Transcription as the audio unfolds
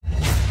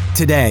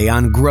Today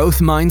on Growth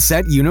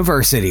Mindset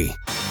University.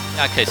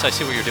 Okay, so I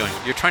see what you're doing.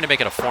 You're trying to make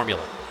it a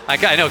formula.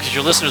 I know, because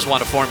your listeners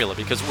want a formula,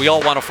 because we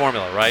all want a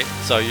formula, right?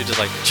 So you're just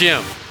like,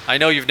 Jim, I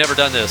know you've never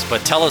done this,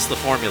 but tell us the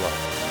formula.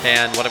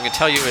 And what I'm going to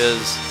tell you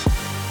is...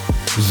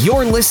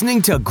 You're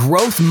listening to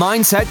Growth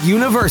Mindset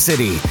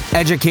University,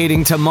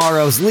 educating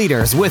tomorrow's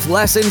leaders with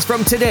lessons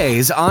from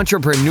today's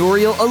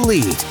entrepreneurial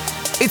elite.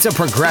 It's a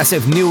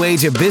progressive new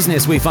age of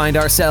business we find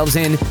ourselves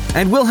in,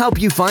 and we'll help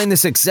you find the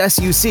success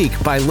you seek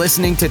by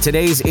listening to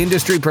today's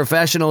industry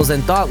professionals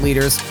and thought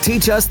leaders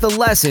teach us the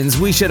lessons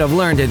we should have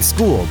learned in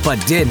school but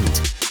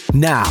didn't.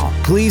 Now,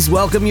 please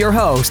welcome your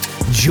host,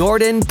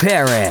 Jordan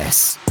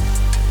Paris.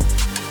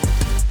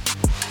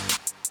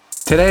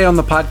 Today on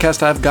the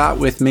podcast, I've got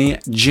with me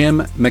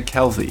Jim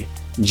McKelvey.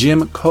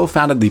 Jim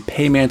co-founded the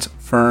payments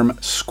firm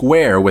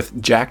Square with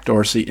Jack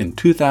Dorsey in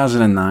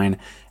 2009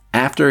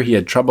 after he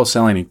had trouble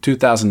selling a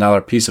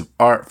 $2,000 piece of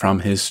art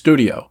from his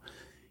studio.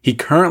 He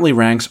currently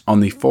ranks on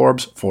the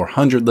Forbes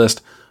 400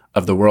 list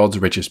of the world's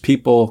richest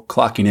people,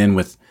 clocking in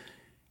with,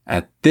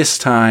 at this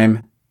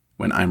time,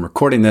 when I'm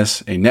recording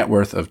this, a net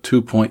worth of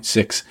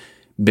 $2.6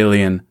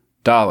 billion.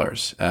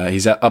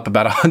 He's up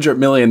about $100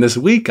 million this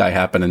week, I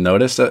happen to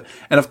notice. And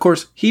of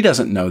course, he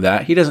doesn't know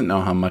that. He doesn't know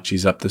how much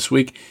he's up this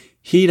week.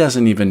 He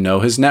doesn't even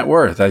know his net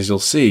worth, as you'll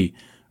see,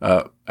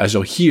 as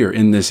you'll hear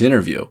in this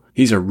interview.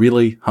 He's a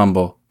really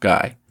humble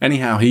guy.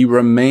 Anyhow, he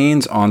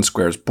remains on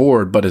Square's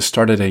board, but has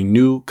started a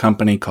new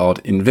company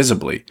called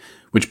Invisibly,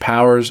 which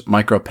powers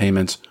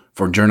micropayments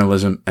for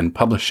journalism and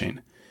publishing.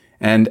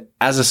 And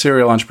as a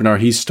serial entrepreneur,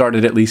 he's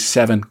started at least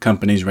 7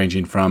 companies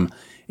ranging from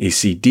a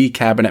CD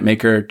cabinet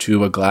maker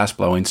to a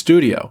glass-blowing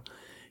studio.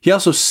 He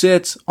also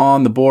sits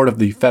on the board of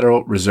the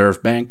Federal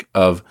Reserve Bank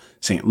of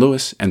St.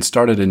 Louis and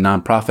started a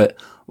nonprofit,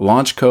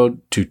 LaunchCode,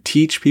 to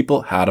teach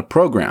people how to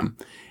program.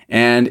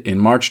 And in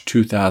March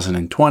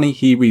 2020,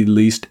 he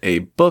released a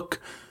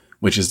book,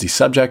 which is the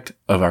subject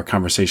of our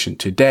conversation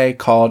today,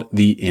 called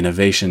The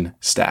Innovation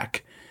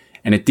Stack.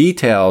 And it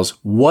details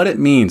what it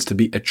means to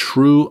be a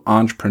true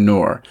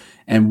entrepreneur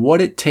and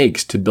what it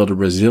takes to build a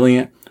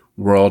resilient,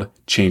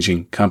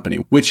 world-changing company,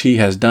 which he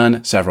has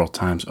done several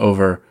times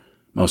over,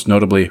 most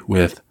notably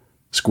with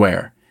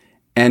Square.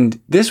 And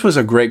this was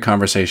a great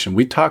conversation.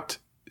 We talked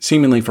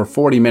seemingly for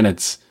 40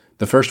 minutes,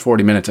 the first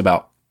 40 minutes,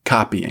 about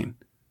copying.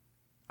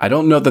 I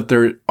don't know that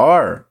there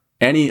are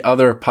any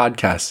other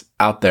podcasts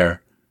out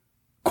there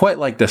quite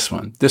like this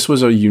one. This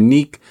was a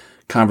unique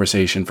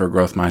conversation for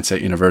Growth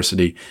Mindset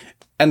University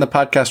and the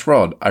podcast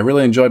world. I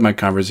really enjoyed my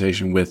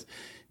conversation with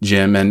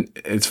Jim. And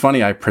it's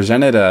funny, I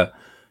presented an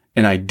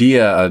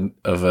idea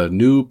of a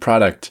new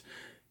product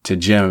to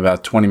Jim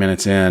about 20 or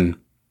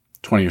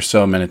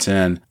so minutes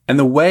in. And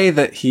the way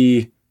that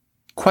he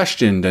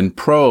questioned and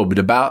probed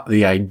about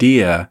the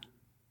idea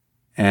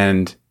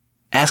and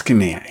asking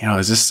me,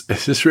 is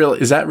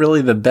that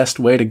really the best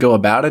way to go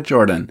about it,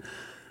 Jordan?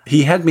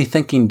 He had me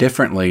thinking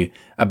differently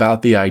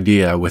about the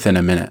idea within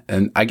a minute.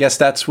 And I guess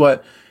that's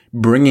what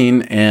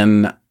bringing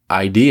an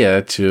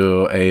idea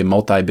to a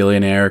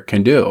multi-billionaire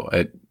can do.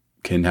 It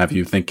can have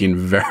you thinking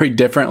very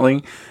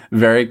differently,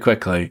 very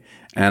quickly.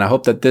 And I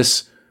hope that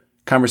this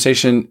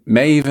conversation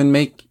may even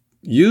make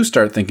you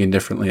start thinking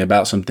differently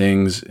about some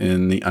things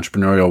in the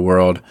entrepreneurial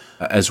world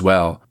as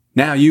well.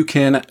 Now you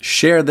can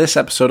share this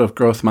episode of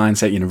Growth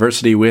Mindset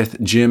University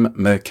with Jim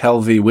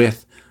McKelvey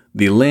with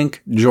the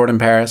link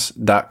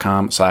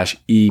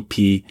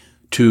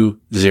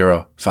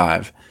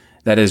jordanparis.com/EP205.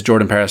 That is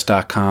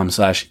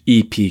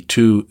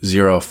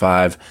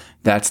jordanparis.com/EP205.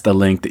 That's the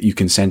link that you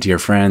can send to your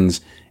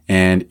friends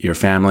and your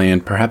family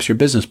and perhaps your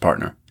business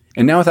partner.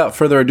 And now without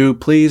further ado,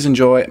 please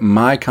enjoy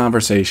my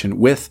conversation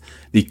with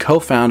the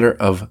co-founder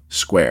of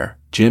Square,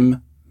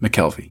 Jim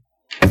McKelvey.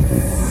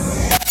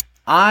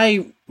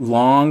 I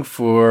long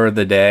for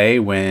the day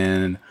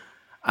when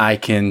I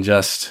can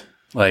just,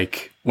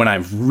 when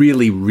I've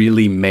really,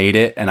 really made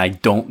it and I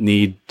don't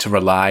need to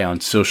rely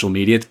on social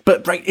media.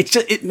 But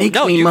it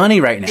makes me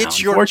money right now.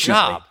 It's your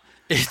job.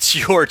 It's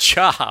your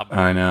job.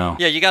 I know.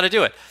 Yeah, you got to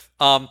do it.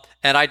 And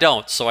I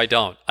don't, so I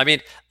don't. I mean,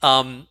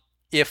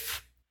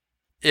 if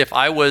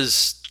I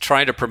was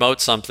trying to promote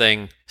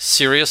something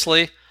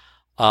seriously,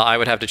 I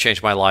would have to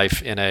change my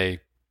life in a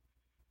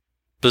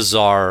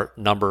bizarre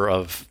number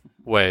of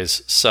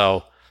ways.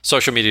 So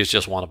social media is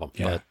just one of them.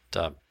 Yeah.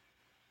 But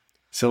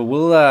so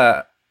we'll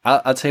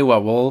I'll tell you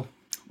what, we'll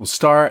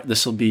start.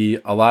 This will be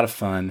a lot of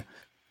fun.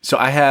 So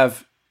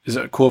is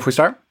it cool if we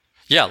start?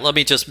 Yeah, let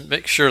me just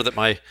make sure that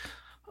my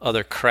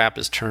other crap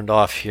is turned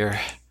off here.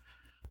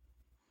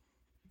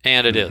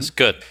 And it is.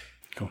 Good.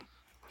 Cool.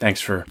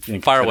 Thanks for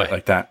being fire away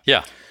like that.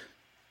 Yeah.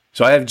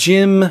 So I have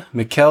Jim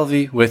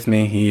McKelvey with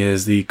me. He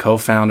is the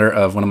co-founder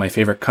of one of my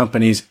favorite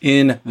companies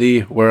in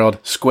the world,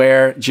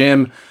 Square.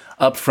 Jim,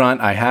 up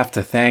front, I have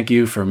to thank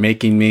you for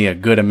making me a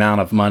good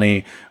amount of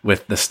money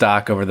with the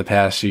stock over the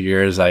past few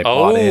years. I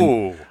bought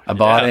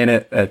in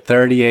at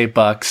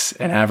 $38,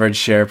 an average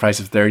share price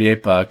of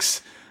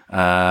 $38.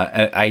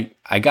 I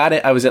I got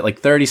it. I was at like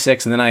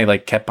 36, and then I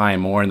like kept buying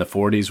more in the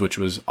 40s, which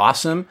was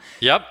awesome.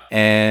 Yep.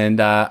 And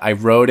I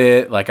wrote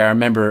it. Like I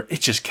remember it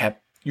just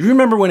kept. You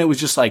remember when it was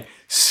just like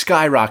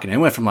skyrocketing? It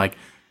went from like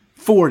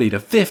 40 to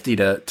 50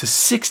 to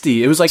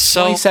 60. It was like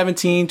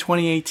 2017,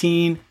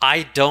 2018.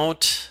 I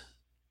don't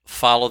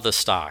follow the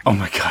stock. Oh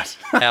my God.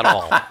 At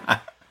all.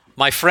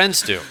 My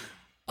friends do.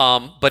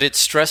 But it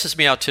stresses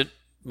me out too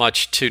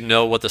much to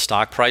know what the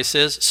stock price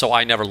is, so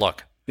I never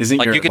look.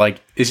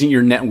 Isn't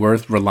your net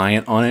worth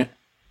reliant on it?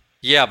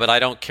 Yeah, but I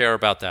don't care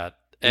about that.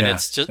 And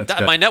it's just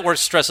my net worth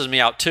stresses me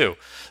out too.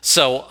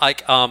 So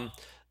like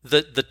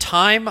the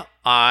time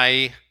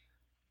I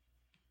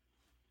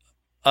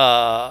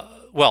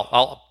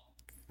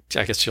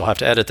I guess you'll have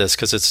to edit this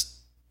because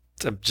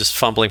I'm just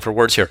fumbling for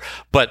words here.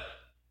 But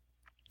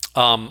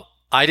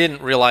I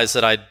didn't realize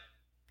that I'd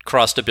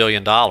crossed $1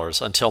 billion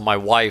until my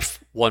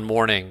wife one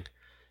morning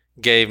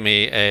gave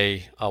me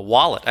a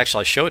wallet.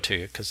 Actually, I'll show it to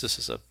you because this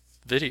is a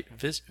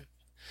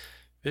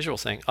visual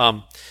thing.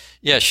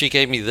 She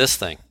gave me this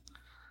thing.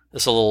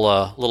 This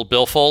little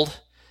billfold,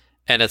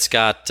 and it's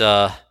got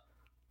the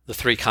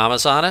 3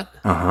 commas on it.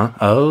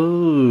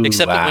 Oh,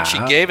 except wow. that when she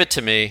gave it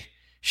to me,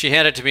 she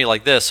handed it to me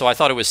like this, so I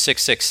thought it was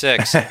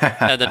 666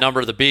 and the number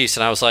of the beast,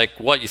 and I was like,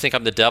 "What? You think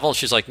I'm the devil?" And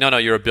she's like, "No,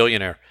 you're a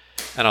billionaire."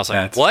 And I was like,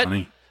 That's "What?"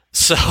 Funny.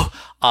 So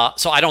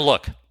I don't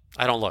look.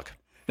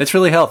 That's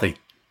really healthy.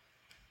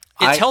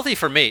 It's healthy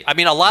for me. I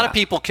mean, a lot of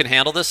people can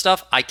handle this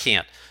stuff. I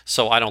can't,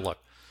 so I don't look.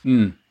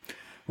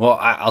 Well,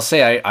 I'll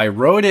say I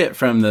wrote it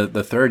from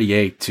the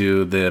 38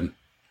 to the,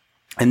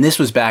 and this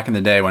was back in the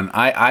day when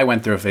I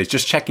went through a phase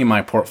just checking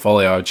my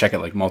portfolio. I would check it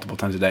like multiple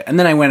times a day, and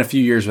then I went a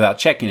few years without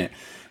checking it,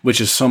 which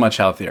is so much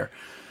healthier.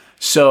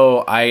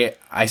 So I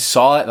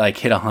saw it like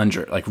hit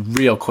 100 like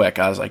real quick.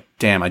 I was like,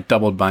 damn, I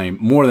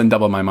more than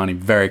doubled my money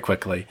very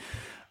quickly.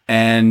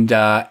 And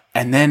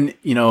then,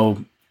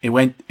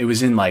 it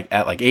was in like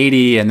at like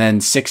 80 and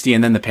then 60,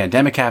 and then the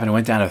pandemic happened. It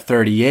went down to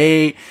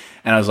 38.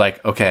 And I was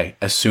like, okay,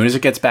 as soon as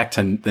it gets back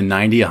to the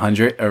 90,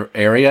 100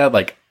 area,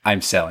 like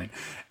I'm selling.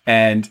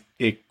 And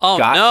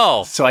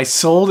so I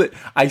sold it.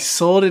 I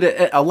sold it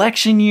at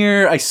election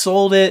year. I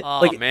sold it.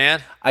 Oh,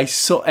 man.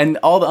 And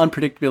all the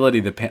unpredictability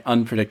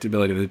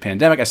of the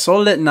pandemic. I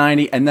sold it at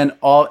 90, and then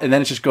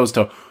it just goes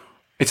to,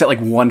 it's at like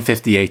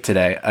 158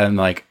 today. I'm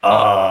like,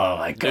 oh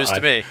my God. News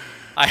to me.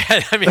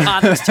 I mean,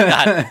 honest to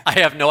God, I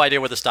have no idea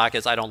where the stock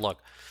is. I don't look.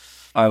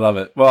 I love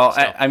it. Well,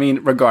 so. I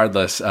mean,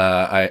 regardless,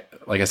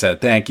 like I said,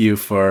 thank you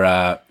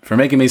for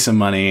making me some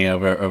money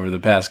over the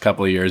past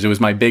couple of years. It was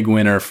my big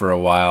winner for a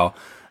while,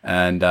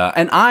 and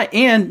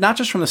not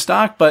just from the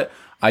stock, but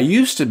I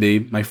used to be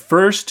my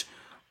first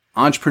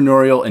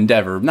entrepreneurial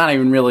endeavor. Not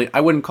even really.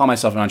 I wouldn't call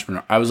myself an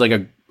entrepreneur. I was like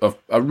an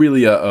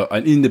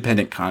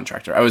independent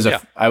contractor.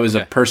 I was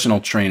a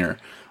personal trainer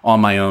on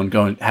my own,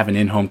 having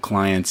in-home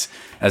clients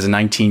as a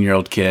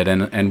 19-year-old kid.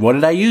 And what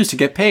did I use to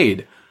get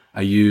paid? I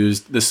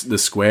used the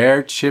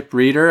Square chip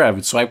reader. I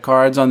would swipe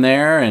cards on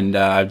there, and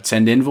I'd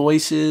send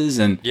invoices.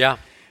 And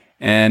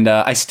I'm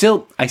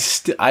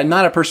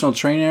not a personal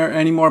trainer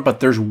anymore, but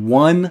there's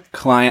one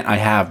client I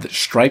have that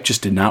Stripe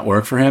just did not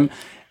work for him,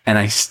 and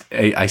I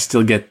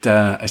still get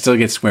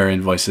Square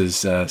invoices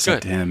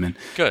sent to him. And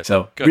Good.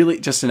 Really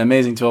just an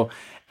amazing tool.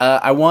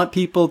 I want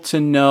people to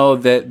know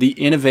that the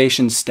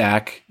Innovation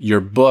Stack, your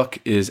book,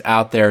 is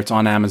out there. It's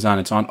on Amazon.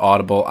 It's on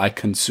Audible. I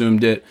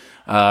consumed it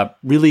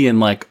really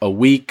in like a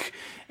week,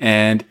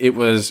 and it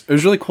was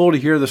really cool to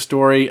hear the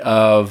story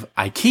of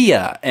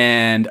IKEA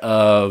and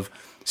of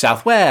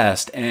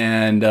Southwest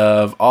and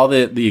of all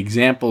the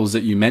examples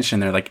that you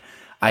mentioned there. Like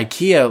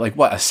IKEA, like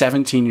what, a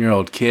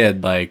 17-year-old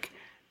kid, like.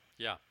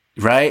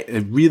 Right?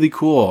 Really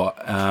cool.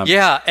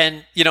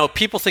 And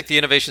people think the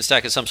Innovation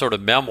Stack is some sort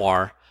of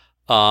memoir.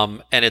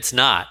 And it's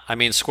not. I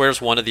mean,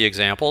 Square's one of the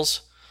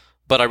examples,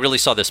 but I really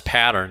saw this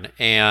pattern,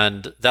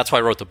 and that's why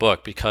I wrote the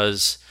book,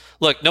 because,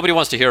 look, nobody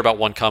wants to hear about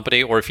one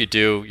company, or if you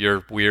do,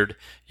 you're weird,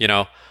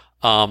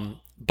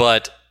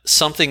 but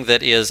something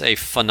that is a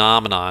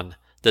phenomenon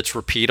that's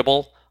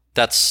repeatable,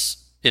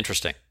 that's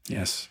interesting.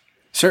 Yes,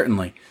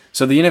 certainly.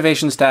 So the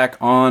Innovation Stack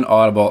on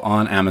Audible,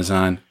 on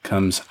Amazon,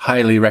 comes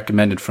highly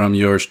recommended from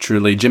yours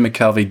truly,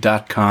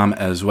 jimmckelvey.com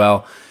as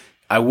well.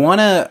 I want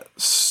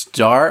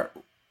to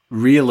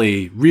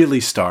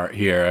really start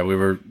here. We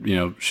were,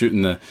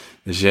 shooting the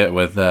shit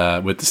with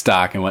the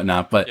stock and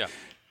whatnot. But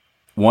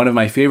one of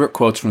my favorite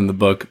quotes from the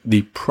book: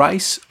 "The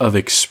price of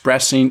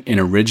expressing an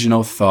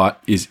original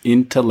thought is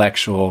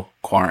intellectual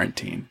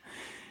quarantine."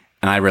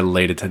 And I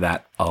related to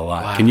that a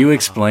lot. Wow. Can you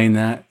explain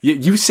that?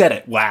 You said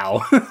it.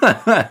 Wow.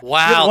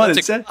 Wow.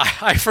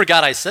 I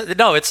forgot I said it.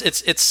 No,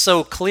 it's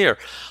so clear.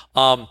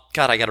 God,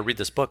 I got to read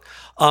this book.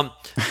 No,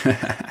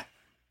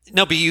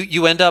 but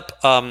you end up,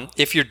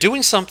 if you're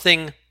doing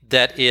something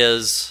that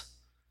is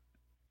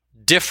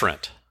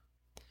different,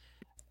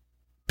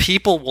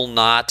 people will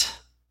not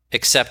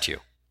accept you.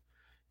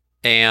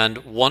 And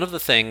one of the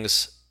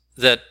things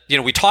that,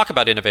 we talk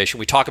about innovation,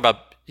 we talk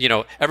about,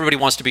 everybody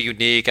wants to be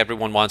unique,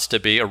 everyone wants to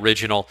be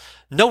original.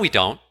 No, we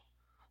don't.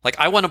 Like,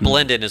 I want to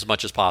blend in as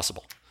much as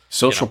possible.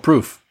 Social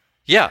proof.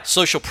 Yeah,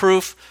 social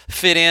proof,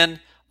 fit in.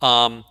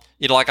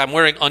 Like I'm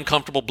wearing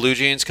uncomfortable blue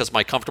jeans because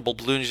my comfortable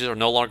blue jeans are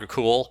no longer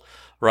cool,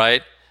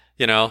 right?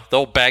 The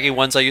old baggy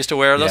ones I used to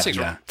wear, those things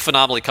were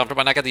phenomenally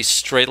comfortable. And I got these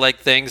straight leg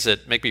things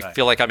that make me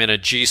feel like I'm in a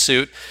G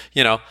suit,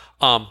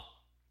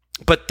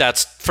 but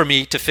that's for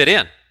me to fit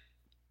in.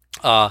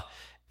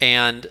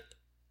 And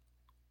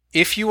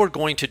if you are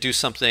going to do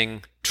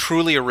something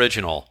truly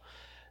original,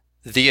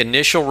 the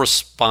initial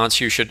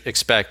response you should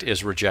expect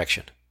is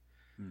rejection.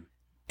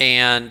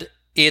 And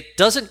it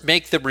doesn't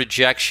make the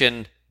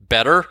rejection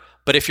better,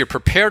 but if you're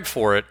prepared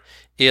for it,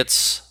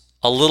 it's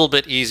a little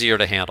bit easier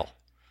to handle.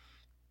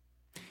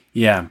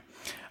 Yeah.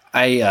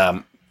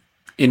 In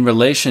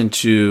relation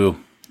to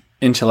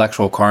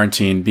intellectual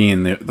quarantine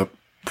being the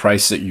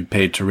price that you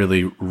paid to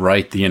really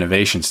write the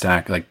innovation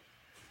stack,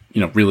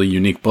 really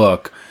unique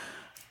book,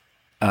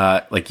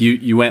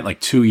 you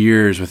went 2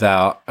 years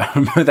without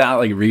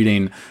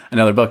reading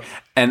another book.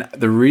 And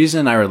the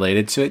reason I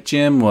related to it,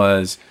 Jim,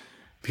 was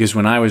because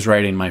when I was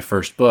writing my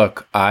first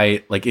book,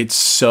 I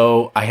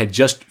had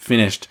just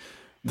finished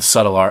The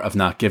Subtle Art of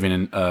Not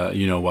Giving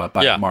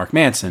by Mark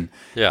Manson.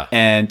 Yeah.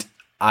 And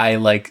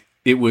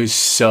it was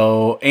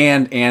so,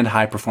 and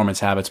High Performance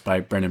Habits by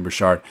Brendan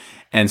Burchard.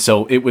 And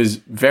so it was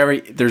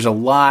there's a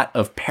lot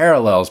of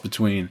parallels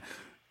between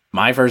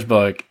my first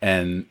book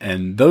and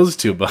those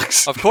two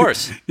books. Of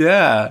course.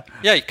 Yeah.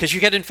 Yeah, because you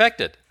get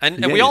infected.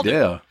 And we all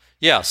do.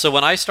 Yeah, so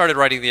when I started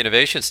writing the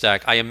innovation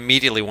stack, I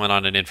immediately went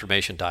on an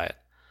information diet.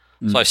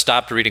 So I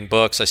stopped reading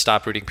books. I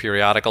stopped reading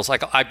periodicals.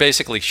 I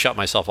basically shut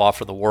myself off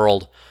from the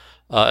world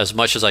as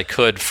much as I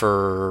could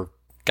for,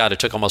 it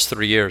took almost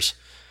 3 years.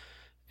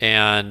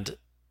 And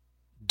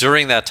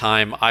during that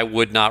time, I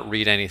would not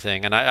read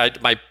anything. And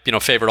my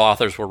favorite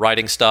authors were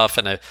writing stuff,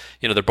 and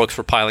their books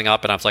were piling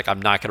up. And I was like,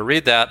 I'm not going to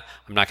read that.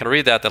 I'm not going to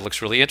read that. That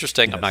looks really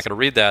interesting. Yes. I'm not going to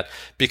read that,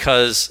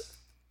 because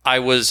I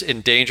was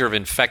in danger of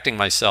infecting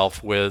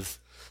myself with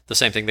the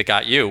same thing that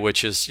got you,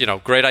 which is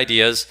great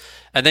ideas.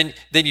 And then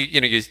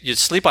you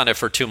sleep on it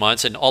for 2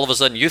 months, and all of a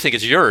sudden you think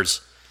it's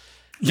yours.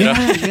 Yeah.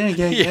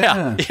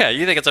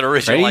 You think it's an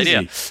original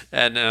idea,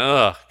 and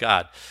oh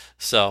God.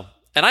 So,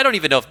 and I don't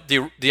even know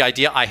if the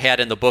idea I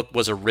had in the book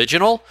was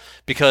original,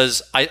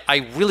 because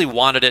I really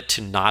wanted it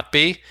to not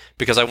be,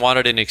 because I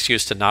wanted an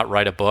excuse to not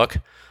write a book,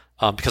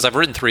 because I've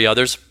written 3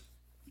 others,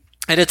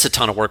 and it's a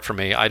ton of work for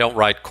me. I don't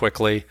write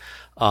quickly.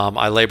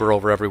 I labor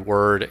over every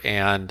word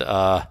and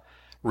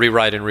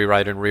rewrite and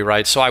rewrite and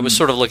rewrite. So I was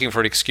sort of looking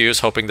for an excuse,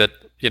 hoping that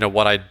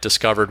what I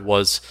discovered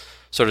was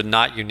sort of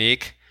not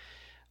unique.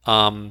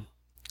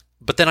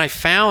 But then I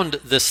found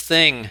this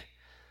thing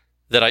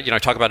that I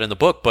talk about in the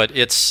book, but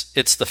it's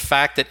the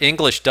fact that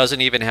English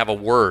doesn't even have a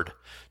word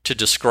to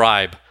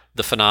describe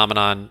the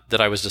phenomenon that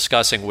I was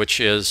discussing, which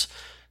is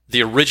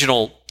the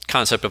original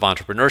concept of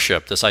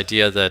entrepreneurship. This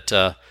idea that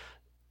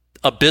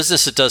a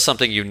business that does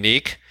something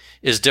unique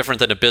is different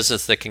than a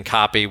business that can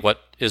copy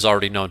what is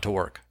already known to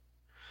work.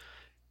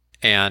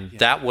 And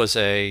that was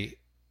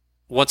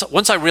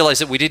once I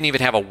realized that we didn't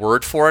even have a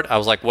word for it, I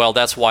was like, well,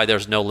 that's why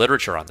there's no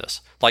literature on this.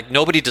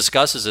 Nobody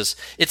discusses this.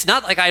 It's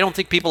not like I don't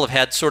think people have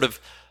had sort of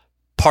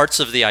parts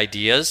of the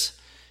ideas.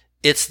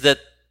 It's that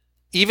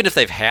even if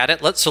they've had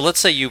it, let's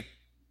say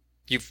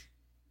you've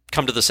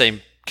come to the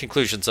same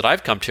conclusions that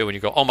I've come to, and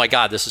you go, oh my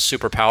God, this is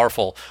super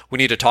powerful. We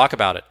need to talk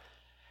about it.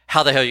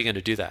 How the hell are you going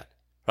to do that?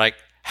 Right?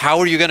 How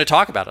are you going to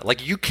talk about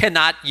it? You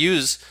cannot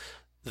use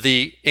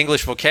the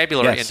English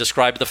vocabulary and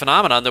describe the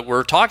phenomenon that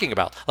we're talking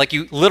about.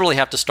 You literally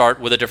have to start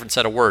with a different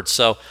set of words.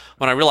 So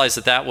when I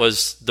realized that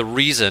was the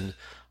reason,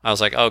 I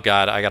was like, oh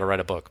God, I got to write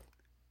a book.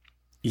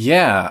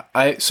 Yeah.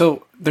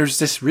 So there's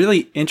this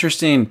really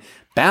interesting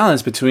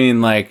balance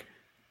between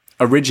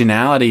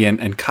originality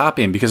and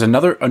copying, because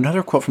another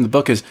quote from the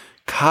book is,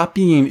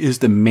 copying is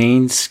the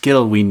main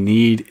skill we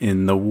need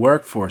in the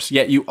workforce.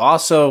 Yet you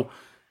also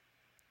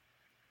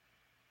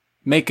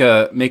make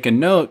a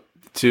note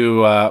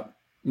to,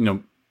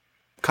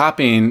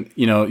 copying,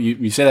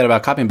 you say that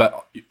about copying,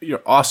 but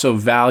you're also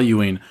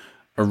valuing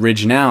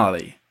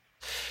originality.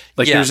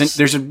 Yes.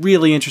 There's a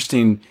really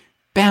interesting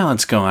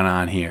balance going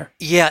on here.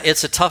 Yeah,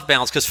 it's a tough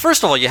balance, because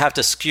first of all, you have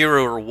to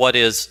skewer what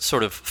is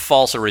sort of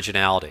false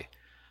originality.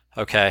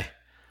 Okay.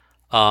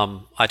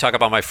 I talk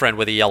about my friend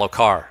with a yellow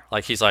car.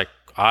 He's like,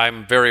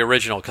 I'm very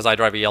original because I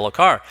drive a yellow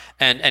car.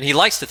 And he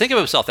likes to think of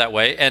himself that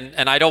way.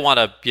 And I don't want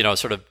to,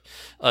 sort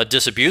of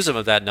disabuse him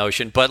of that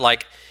notion,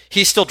 but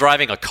he's still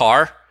driving a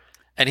car.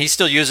 And he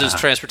still uses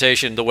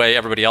transportation the way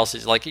everybody else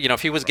is.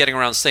 If he was getting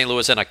around St.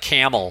 Louis in a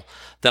camel,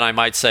 then I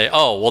might say,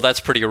 oh, well, that's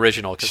pretty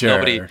original, because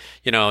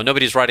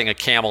nobody's riding a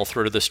camel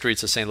through the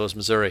streets of St. Louis,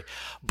 Missouri.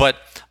 But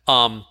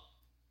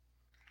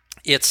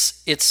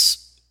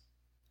it's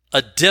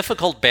a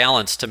difficult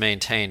balance to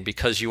maintain,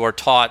 because you are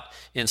taught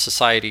in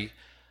society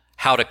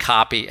how to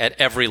copy at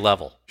every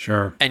level.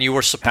 Sure. And you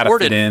were supported. How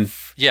to fit in.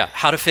 Yeah,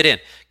 how to fit in.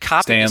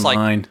 Copying Stay in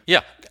line.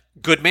 Yeah.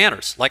 Good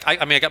manners.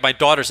 I got my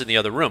daughter's in the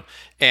other room,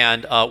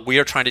 and we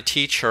are trying to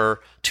teach her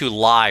to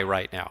lie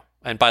right now.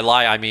 And by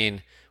lie, I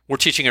mean we're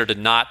teaching her to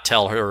not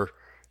tell her,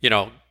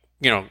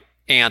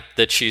 aunt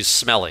that she's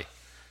smelly.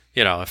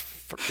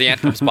 If the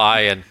aunt comes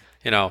by, and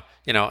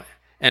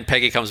and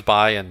Peggy comes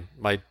by, and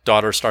my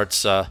daughter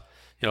starts,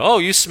 oh,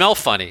 you smell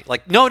funny.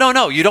 Like,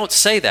 no, you don't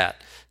say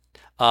that.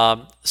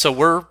 So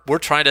we're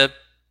trying to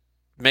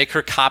make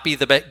her copy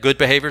the good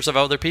behaviors of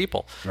other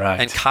people. Right.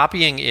 And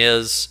copying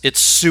it's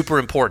super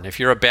important. If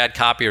you're a bad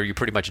copier, you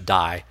pretty much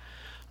die.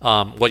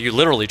 You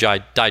literally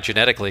die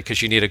genetically,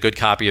 because you need a good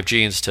copy of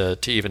genes to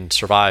even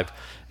survive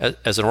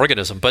as an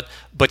organism.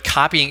 But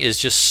copying is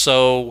just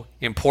so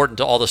important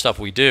to all the stuff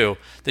we do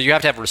that you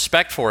have to have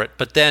respect for it.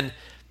 But then,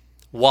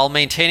 while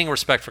maintaining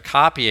respect for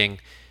copying,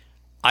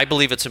 I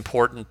believe it's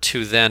important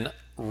to then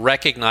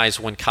recognize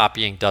when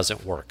copying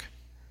doesn't work.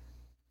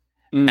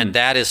 And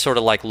that is sort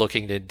of like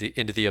looking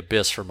into the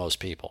abyss for most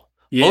people.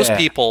 Yeah. Most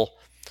people,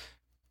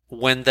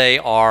 when they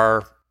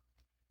are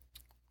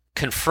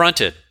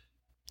confronted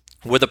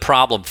with a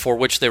problem for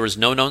which there is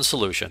no known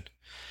solution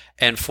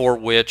and for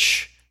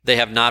which they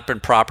have not been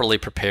properly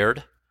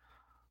prepared,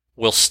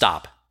 will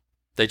stop.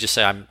 They just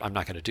say, I'm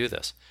not going to do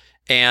this.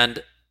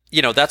 And,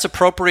 that's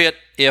appropriate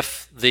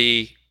if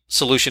the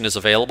solution is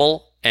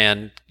available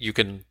and you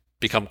can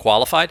become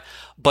qualified.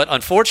 But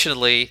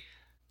unfortunately,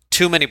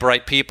 too many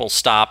bright people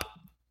stop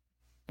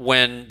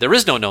when there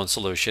is no known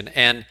solution,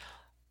 and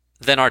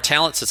then our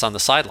talent sits on the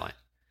sideline.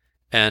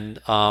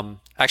 And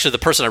actually, the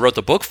person I wrote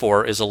the book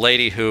for is a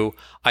lady who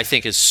I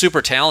think is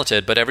super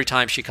talented, but every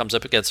time she comes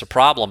up against a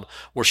problem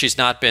where she's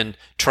not been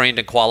trained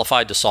and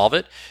qualified to solve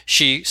it,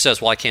 she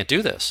says, well, I can't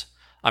do this.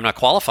 I'm not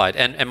qualified.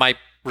 And my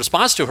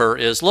response to her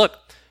is, look,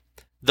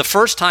 the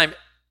first time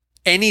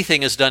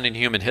anything is done in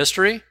human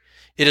history,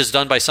 it is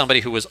done by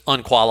somebody who is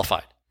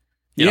unqualified.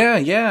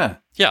 Yeah.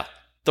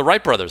 The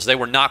Wright brothers, they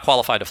were not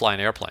qualified to fly an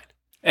airplane.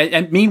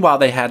 And meanwhile,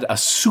 they had a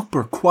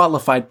super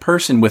qualified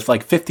person with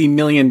like $50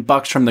 million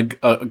from the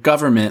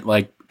government,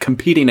 like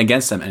competing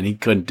against them, and he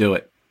couldn't do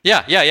it.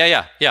 Yeah.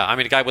 I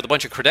mean, a guy with a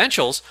bunch of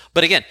credentials.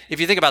 But again, if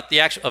you think about the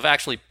act of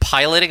actually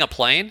piloting a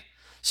plane,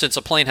 since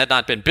a plane had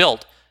not been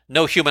built,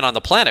 no human on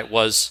the planet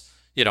was,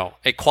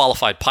 a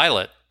qualified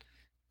pilot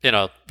in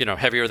a,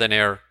 heavier than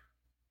air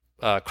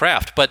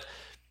craft. But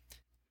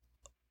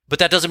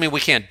that doesn't mean we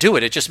can't do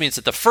it. It just means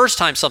that the first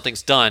time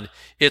something's done,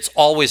 it's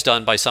always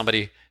done by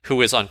somebody who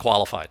is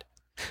unqualified.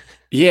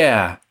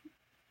 Yeah.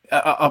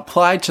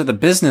 Applied to the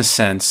business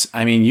sense,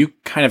 I mean, you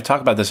kind of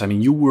talk about this. I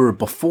mean, you were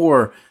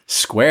before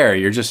Square,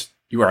 you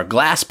were a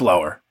glass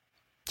blower.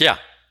 Yeah.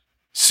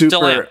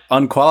 Super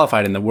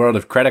unqualified in the world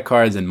of credit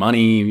cards and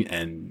money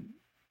and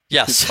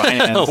yes,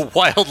 finance.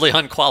 Wildly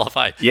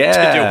unqualified to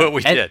do what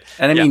we did.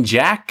 And I mean,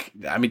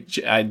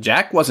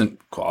 Jack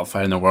wasn't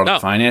qualified in the world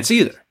of finance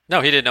either.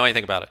 No, he didn't know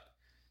anything about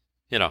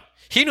it.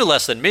 He knew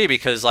less than me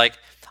because, like,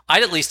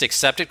 I'd at least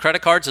accepted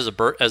credit cards as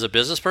a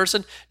business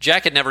person.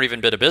 Jack had never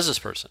even been a business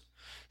person.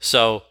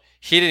 So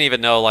he didn't even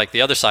know, like,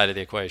 the other side of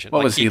the equation.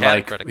 What was he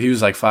like? He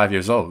was like 5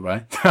 years old,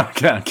 right?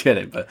 I'm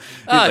kidding, but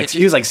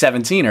he was like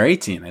 17 or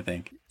 18, I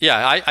think.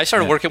 Yeah, I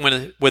started working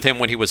with him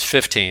when he was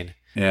 15.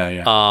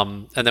 Yeah.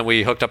 And then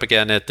we hooked up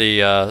again at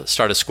the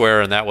start of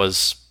Square, and that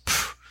was,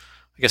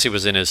 I guess he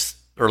was in his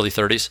early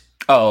 30s.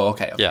 Oh,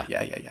 okay. Yeah.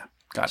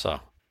 Got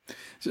it.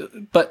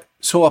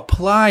 So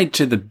applied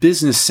to the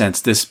business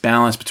sense, this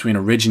balance between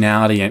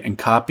originality and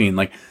copying,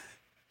 like,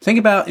 think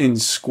about in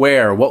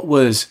Square, what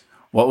was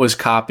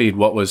copied,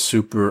 what was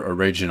super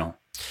original?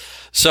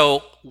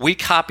 So we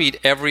copied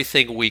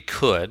everything we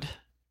could,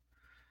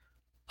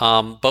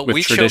 but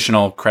with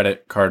traditional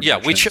credit card. Yeah,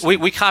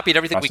 we copied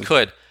everything we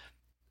could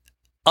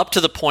up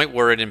to the point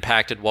where it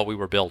impacted what we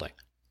were building.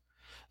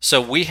 So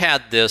we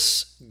had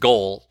this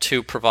goal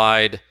to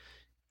provide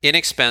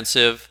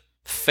inexpensive,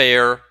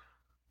 fair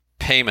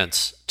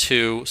payments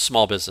to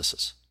small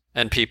businesses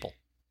and people.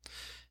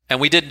 And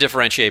we didn't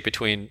differentiate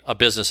between a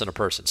business and a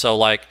person. So,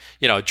 like,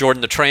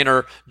 Jordan the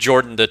trainer,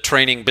 Jordan the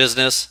training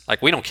business,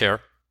 like, we don't care.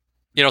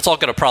 It's all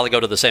going to probably go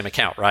to the same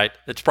account, right?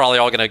 It's probably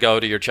all going to go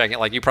to your checking.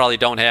 Like, you probably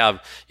don't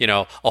have,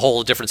 a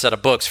whole different set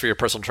of books for your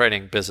personal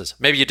training business.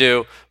 Maybe you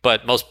do,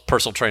 but most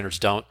personal trainers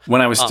don't.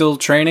 When I was still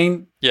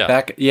training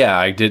back,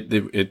 I did.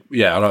 It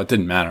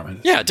didn't matter.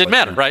 Yeah, it didn't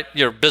matter, right?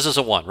 Your business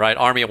of one, right?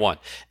 Army of one.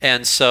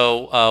 And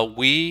so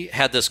we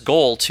had this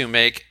goal to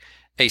make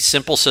a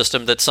simple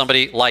system that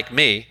somebody like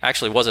me,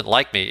 actually wasn't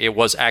like me, it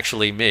was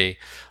actually me,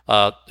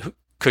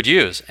 could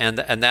use. And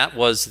that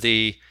was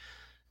the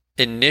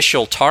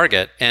initial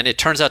target. And it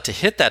turns out to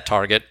hit that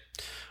target,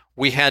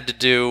 we had to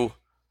do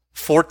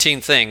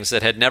 14 things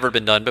that had never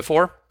been done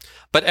before.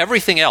 But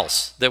everything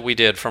else that we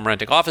did, from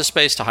renting office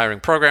space to hiring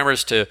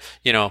programmers to,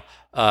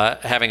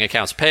 having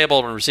accounts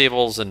payable and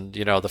receivables, and,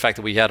 the fact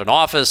that we had an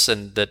office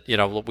and that,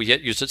 we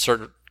used a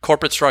certain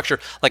corporate structure,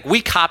 like,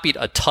 we copied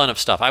a ton of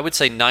stuff. I would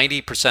say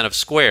 90% of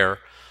Square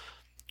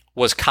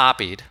was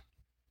copied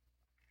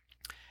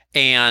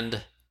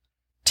and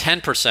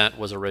 10%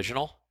 was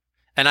original.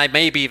 And I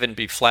may even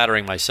be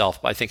flattering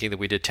myself by thinking that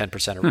we did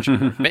 10%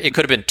 original. It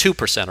could have been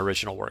 2%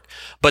 original work.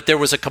 But there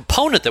was a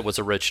component that was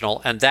original,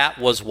 and that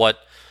was what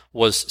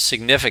was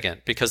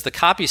significant, because the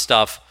copy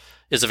stuff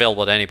is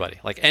available to anybody.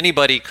 Like,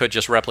 anybody could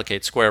just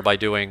replicate Square by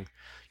doing,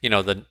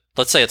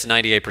 let's say it's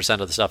 98%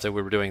 of the stuff that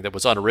we were doing that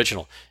was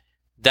unoriginal.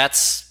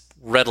 that's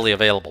readily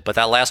available. But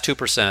that last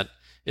 2%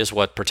 is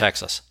what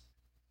protects us.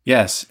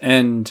 Yes.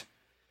 And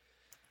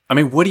I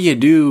mean, what do you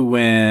do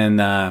when,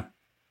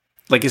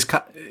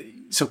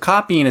 so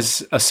copying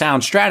is a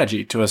sound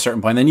strategy to a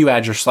certain point, then you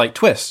add your slight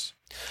twists.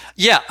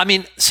 Yeah. I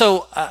mean,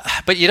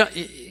 but you don't,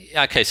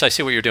 okay, so I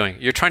see what you're doing.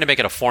 You're trying to make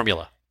it a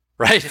formula,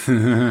 right?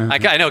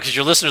 I know, because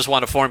your listeners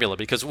want a formula,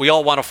 because we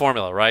all want a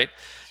formula, right?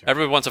 Sure.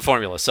 Everybody wants a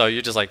formula. So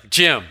you're just like,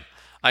 Jim,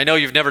 I know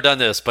you've never done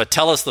this, but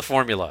tell us the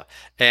formula.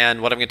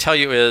 And what I'm going to tell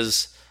you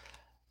is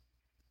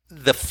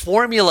the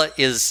formula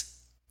is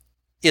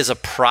a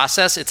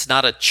process. It's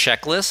not a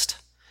checklist.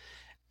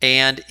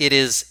 And it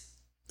is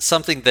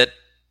something that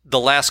the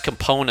last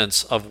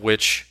components of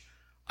which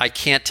I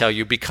can't tell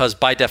you, because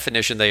by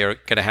definition, they are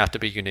going to have to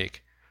be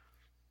unique.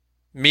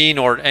 Me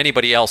nor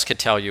anybody else can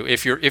tell you.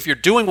 If you're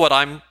doing what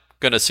I'm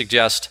going to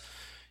suggest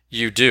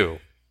you do,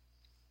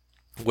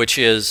 which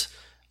is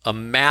a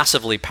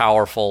massively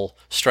powerful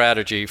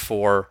strategy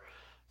for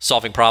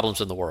solving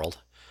problems in the world,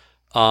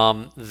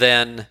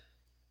 then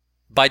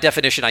by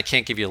definition, I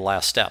can't give you the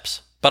last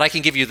steps. But I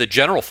can give you the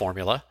general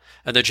formula,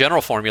 and the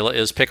general formula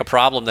is pick a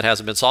problem that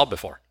hasn't been solved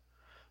before.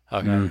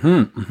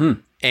 Okay.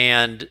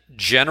 And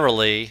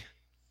generally,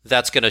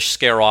 that's going to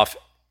scare off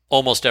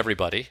almost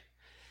everybody.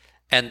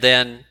 And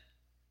then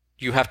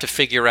you have to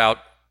figure out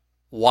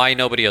why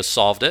nobody has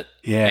solved it,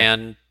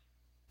 and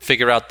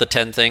figure out the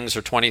 10 things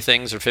or 20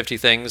 things or 50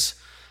 things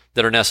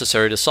that are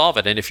necessary to solve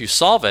it. And if you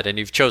solve it and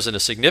you've chosen a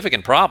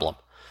significant problem,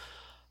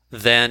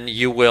 then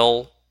you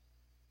will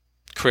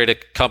create a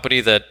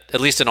company that,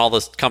 at least in all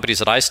the companies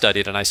that I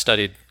studied, and I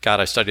studied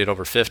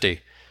over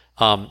 50,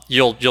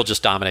 you'll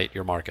just dominate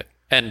your market.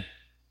 And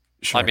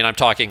sure. I mean, I'm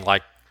talking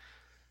like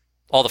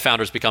all the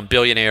founders become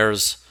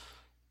billionaires.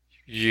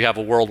 You have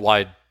a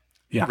worldwide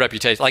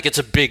reputation. Like, it's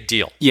a big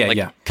deal.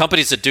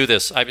 Companies that do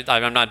this,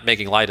 I'm not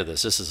making light of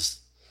this. This is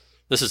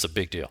a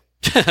big deal.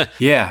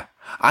 Yeah.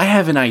 I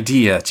have an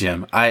idea,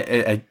 Jim.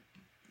 I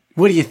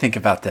what do you think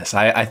about this?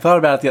 I thought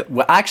about it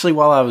actually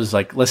while I was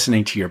like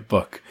listening to your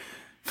book,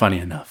 funny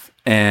enough.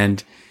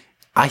 And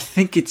I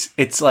think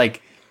it's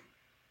like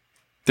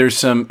there's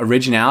some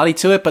originality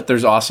to it, but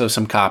there's also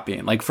some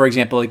copying. Like, for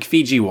example, like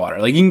Fiji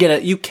water. Like,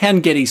 you can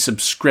get a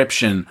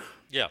subscription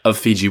of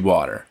Fiji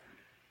water.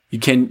 You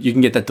can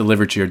get that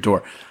delivered to your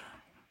door.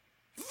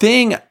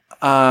 There's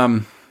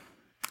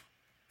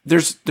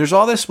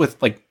all this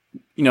with, like,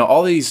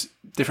 all these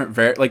different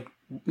like,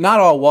 not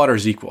all water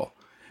is equal.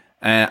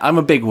 And I'm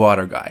a big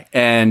water guy.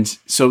 And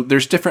so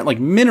there's different, like,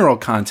 mineral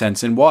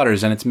contents in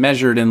waters, and it's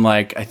measured in,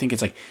 like, I think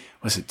it's like,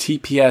 was it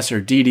TPS or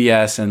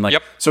DDS? And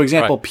like, so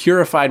example,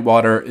 purified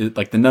water,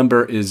 like, the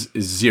number is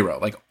 0.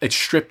 Like, it's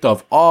stripped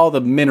of all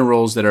the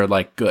minerals that are,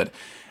 like, good.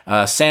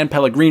 San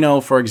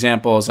Pellegrino, for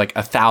example, is like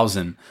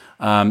 1,000.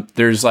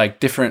 There's like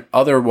different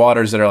other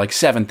waters that are like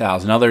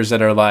 7,000. Others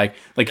that are like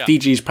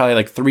Fiji's probably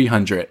like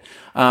 300.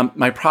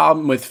 My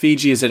problem with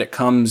Fiji is that it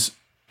comes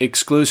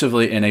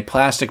exclusively in a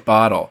plastic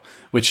bottle,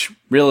 which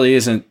really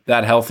isn't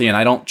that healthy. And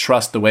I don't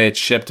trust the way it's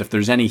shipped. If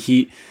there's any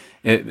heat,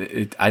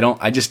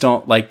 I just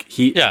don't like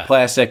heat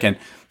plastic. And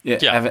you're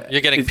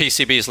getting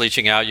PCBs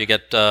leaching out. You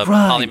get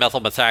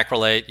polymethyl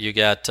methacrylate. You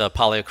get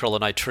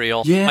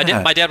polyacrylonitrile.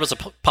 Yeah. My dad was a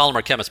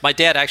polymer chemist. My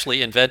dad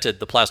actually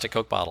invented the plastic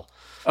Coke bottle.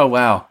 Oh,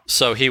 wow.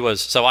 So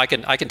I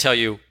can tell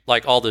you,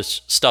 like, all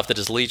this stuff that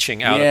is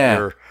leaching out of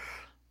your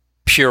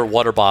pure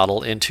water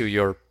bottle into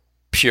your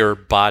pure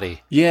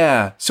body.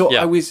 Yeah. So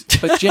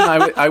but Jim,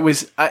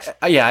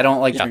 I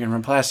don't like drinking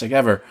from plastic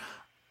ever.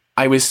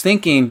 I was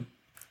thinking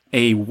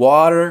a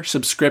water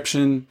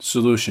subscription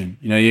solution.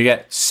 You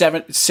get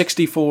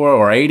 64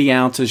 or 80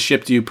 ounces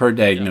shipped to you per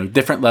day,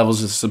 different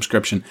levels of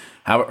subscription,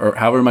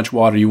 however much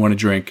water you want to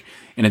drink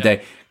in a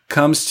day.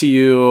 Comes to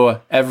you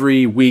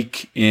every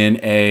week in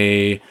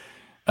a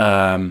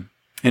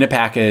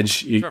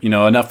package,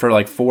 enough for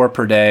like 4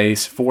 per day,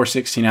 4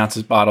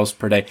 16-ounce bottles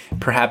per day,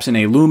 perhaps in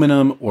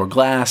aluminum or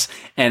glass,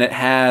 and it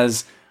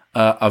has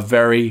a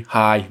very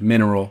high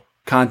mineral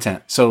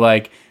content. So,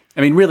 like,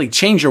 I mean, really,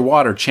 change your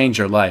water, change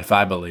your life,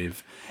 I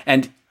believe.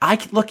 And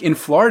look, in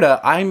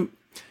Florida,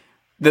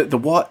 the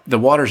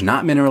water's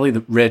not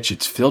minerally rich.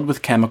 It's filled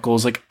with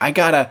chemicals. Like, I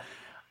don't know.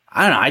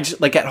 I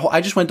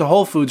just went to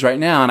Whole Foods right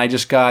now, and I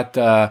just got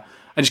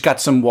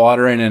some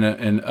water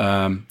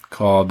in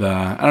called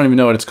I don't even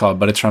know what it's called,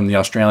 but it's from the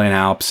Australian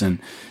Alps, and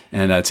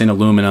it's in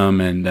aluminum,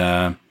 and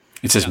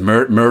it says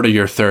 "Murder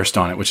Your Thirst"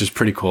 on it, which is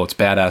pretty cool. It's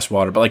badass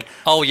water, but like,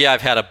 oh yeah,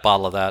 I've had a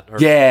bottle of that.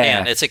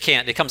 Can. It's a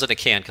can. It comes in a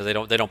can because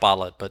they don't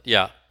bottle it. But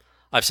yeah,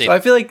 I've seen. So I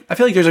feel like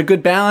there's a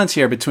good balance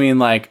here between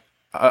like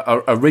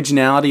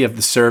originality of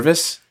the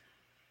service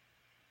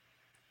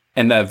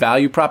and the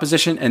value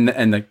proposition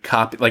and the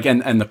copy, like,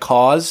 and the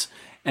cause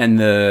and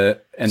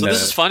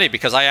this is funny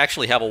because I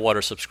actually have a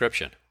water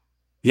subscription.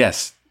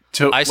 Yes.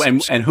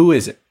 And who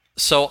is it?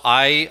 So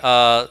there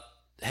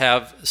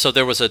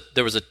was a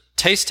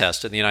taste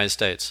test in the United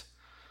States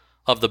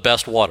of the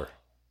best water,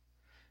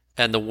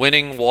 and the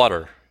winning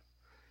water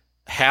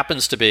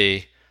happens to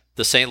be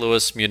the St.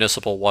 Louis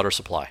Municipal Water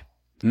Supply.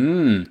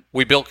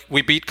 We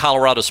beat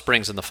Colorado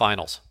Springs in the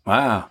finals.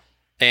 Wow.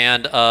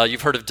 And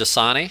you've heard of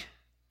Dasani?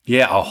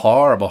 Yeah,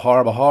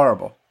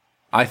 horrible,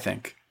 I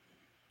think.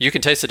 You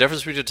can taste the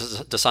difference between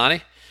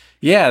Dasani?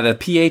 Yeah, the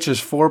pH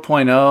is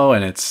 4.0,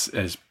 and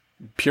it's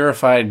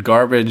purified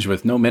garbage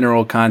with no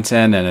mineral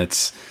content, and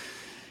it's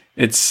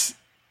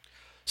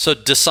So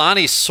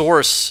Dasani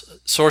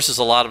sources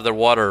a lot of their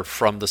water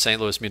from the St.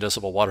 Louis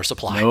Municipal Water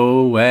Supply.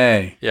 No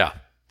way. Yeah.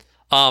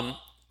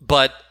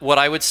 But what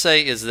I would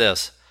say is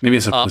this. Maybe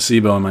it's a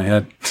placebo in my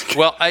head.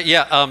 Well,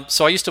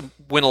 so I used to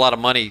win a lot of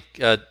money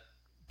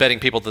betting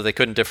people that they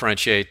couldn't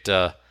differentiate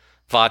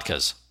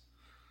vodkas.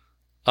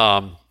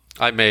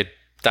 I made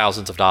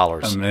thousands of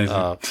dollars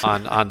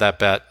on that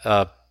bet.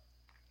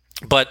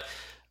 But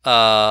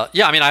I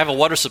have a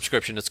water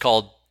subscription. It's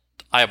called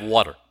I Have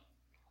Water.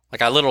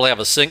 Like I literally have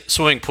a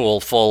swimming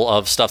pool full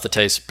of stuff that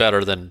tastes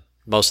better than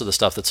most of the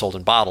stuff that's sold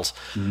in bottles.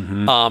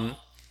 Mm-hmm.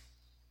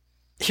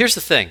 Here's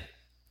the thing.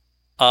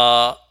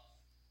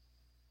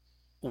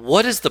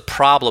 What is the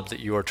problem that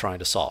you are trying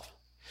to solve?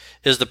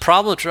 Is the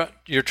problem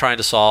you're trying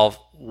to solve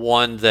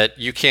one that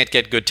you can't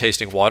get good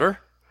tasting water?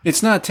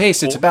 It's not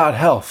taste. It's about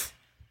health.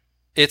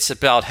 It's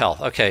about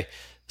health. Okay.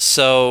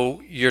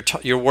 So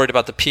you're worried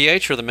about the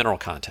pH or the mineral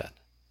content?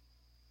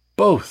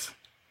 Both.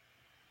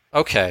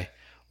 Okay.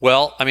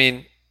 Well, I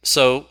mean,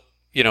 so,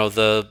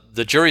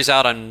 the jury's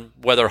out on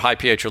whether high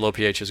pH or low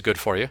pH is good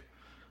for you.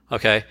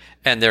 Okay.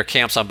 And there are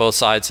camps on both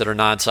sides that are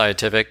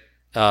non-scientific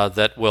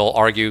that will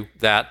argue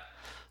that.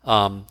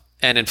 And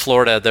in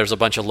Florida, there's a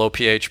bunch of low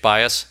pH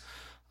bias.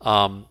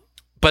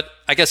 But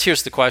I guess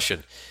here's the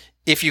question.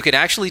 If you can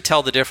actually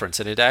tell the difference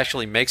and it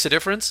actually makes a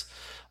difference,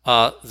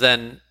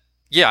 then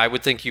I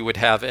would think you would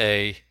have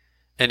an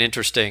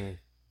interesting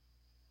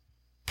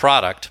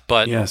product.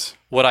 But yes.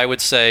 What I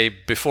would say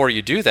before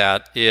you do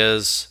that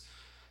is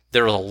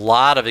there is a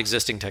lot of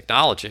existing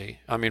technology.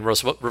 I mean,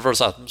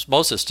 reverse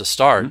osmosis to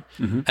start,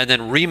 mm-hmm. and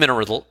then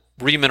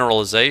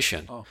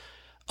remineralization. Oh.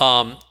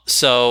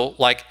 So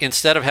like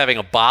instead of having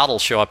a bottle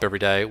show up every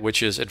day,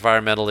 which is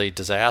environmentally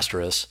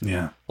disastrous,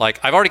 like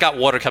I've already got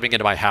water coming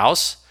into my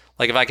house.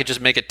 Like if I could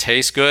just make it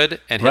taste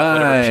good and hit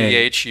whatever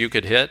pH you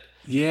could hit.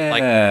 Yeah.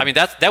 Like, I mean,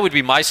 that would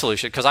be my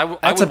solution because I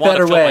would want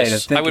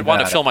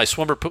to fill my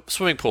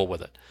swimming pool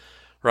with it.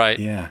 Right.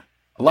 Yeah.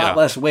 A lot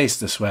less waste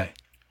this way.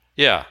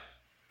 Yeah.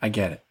 I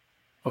get it.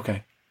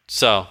 Okay.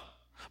 So,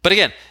 but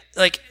again,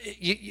 like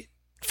you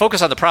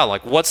focus on the problem.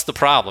 Like what's the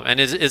problem? And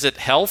is it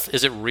health?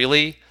 Is it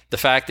really the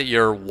fact that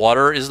your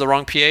water is the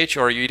wrong pH,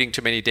 or are you eating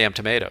too many damn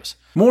tomatoes?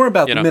 More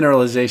about the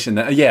mineralization.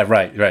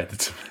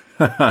 Right.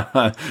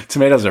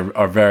 Tomatoes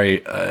are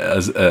very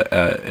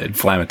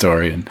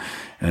inflammatory and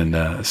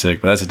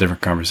acidic, but that's a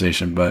different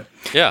conversation. But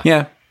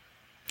yeah,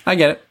 I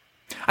get it.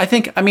 I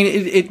think. I mean,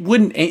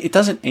 it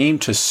doesn't aim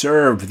to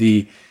serve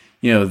the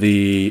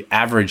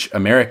average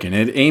American.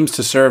 It aims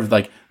to serve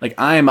like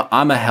I'm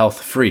a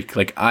health freak.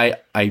 Like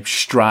I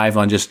strive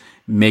on just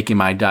making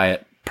my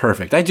diet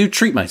perfect. I do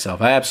treat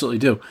myself. I absolutely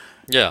do.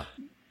 Yeah.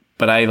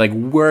 But I like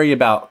worry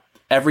about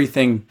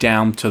everything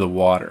down to the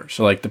water.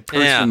 So like the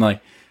person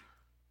like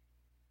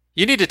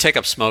you need to take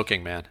up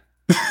smoking, man.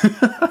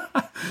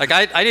 Like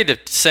I need to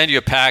send you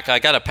a pack. I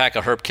got a pack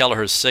of Herb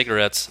Kelleher's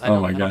cigarettes. I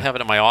don't have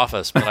it in my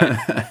office, but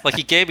like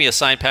he gave me a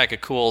signed pack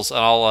of Cools, and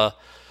I'll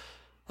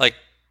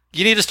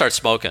you need to start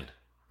smoking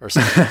or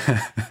something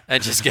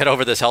and just get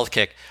over this health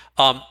kick.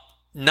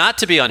 Not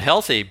to be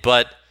unhealthy,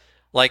 but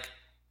like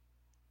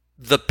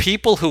the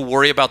people who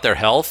worry about their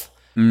health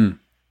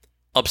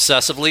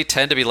obsessively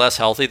tend to be less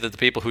healthy than the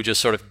people who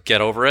just sort of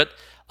get over it.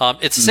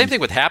 It's the same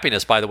thing with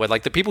happiness, by the way.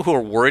 Like the people who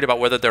are worried about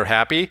whether they're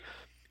happy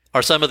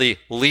are some of the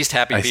least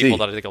happy people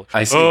that I think,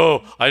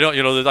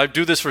 I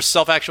do this for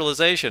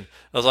self-actualization.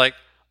 I was like,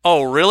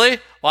 oh, really?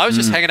 Well, I was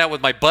just hanging out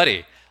with my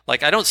buddy.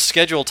 Like, I don't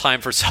schedule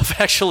time for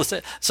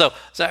self-actualization. So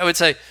I would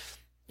say,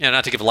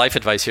 not to give life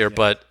advice here,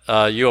 but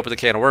you open the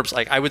can of worms.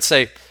 Like, I would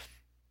say,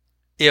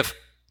 if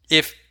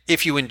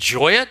you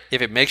enjoy it,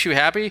 if it makes you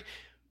happy,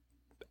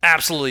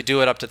 absolutely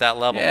do it up to that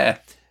level. Yeah.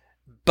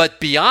 But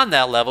beyond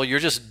that level, you're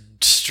just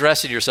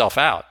stressing yourself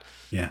out.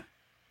 Yeah.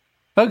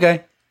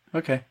 Okay.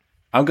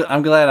 I'm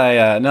glad I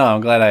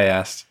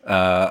asked.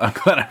 I'm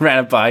glad I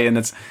ran it by you, and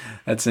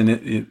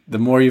the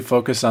more you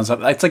focus on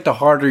something, it's like the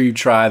harder you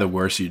try, the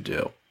worse you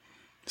do.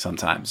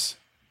 Sometimes.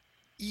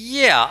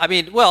 Yeah, I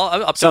mean, well,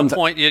 up to a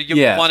point, you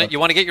want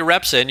to get your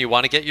reps in. You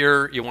want to get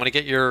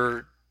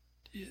your.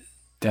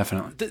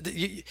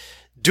 Definitely.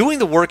 Doing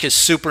the work is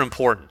super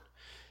important.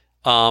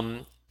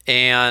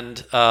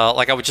 And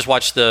like I would just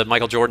watch the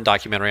Michael Jordan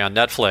documentary on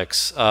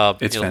Netflix,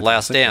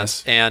 Last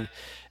Dance, yes.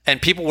 And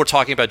people were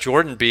talking about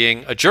Jordan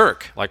being a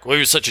jerk. Like, well, he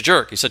was such a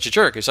jerk. He's such a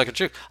jerk. He's like a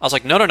jerk. I was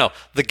like, no.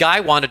 The guy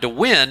wanted to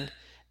win,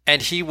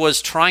 and he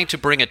was trying to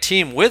bring a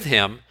team with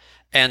him.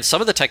 And some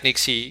of the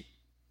techniques he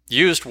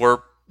used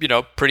were,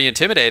 pretty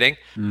intimidating.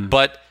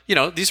 But,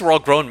 these were all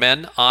grown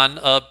men on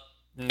a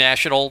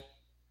national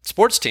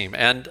sports team.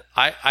 And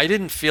I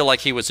didn't feel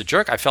like he was a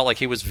jerk. I felt like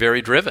he was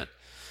very driven.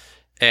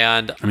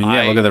 And I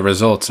mean, look at the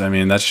results. I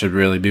mean, that should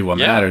really be what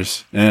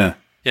matters. Yeah.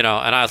 And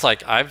I was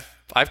like,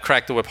 I've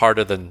cracked the whip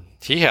harder than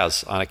he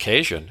has on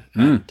occasion.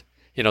 And,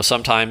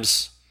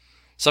 sometimes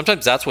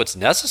Sometimes that's what's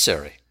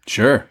necessary.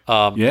 Sure.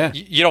 Yeah.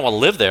 You don't want to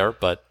live there,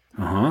 but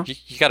Uh-huh.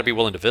 you got to be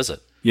willing to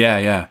visit. Yeah,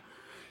 yeah.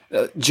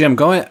 Jim,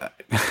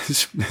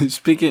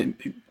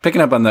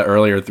 picking up on the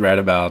earlier thread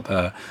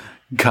about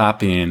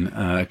copying,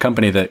 a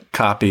company that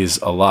copies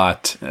a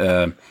lot,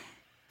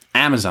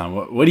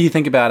 Amazon. What do you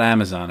think about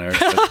Amazon?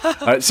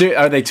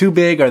 Are they too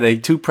big? Are they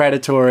too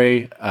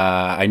predatory?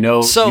 I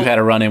know you had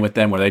a run-in with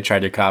them where they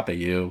tried to copy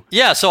you.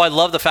 Yeah, so I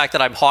love the fact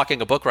that I'm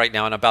hawking a book right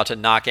now and I'm about to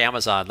knock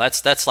Amazon.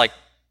 That's like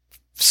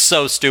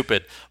so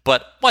stupid,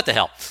 but what the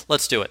hell?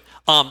 Let's do it.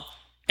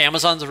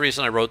 Amazon's the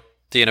reason I wrote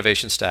the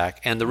Innovation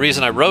Stack, and the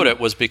reason I wrote it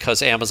was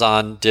because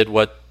Amazon did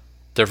what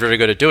they're very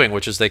good at doing,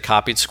 which is they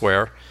copied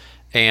Square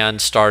and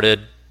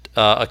started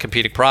a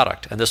competing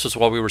product. And this was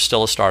while we were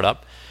still a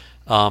startup.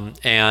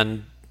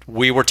 And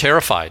we were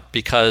terrified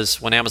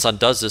because when Amazon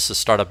does this, the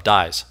startup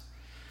dies.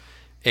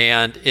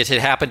 And it had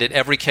happened in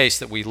every case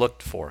that we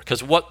looked for.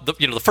 Because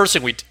the first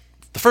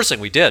thing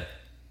we did,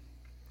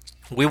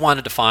 we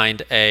wanted to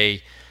find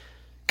a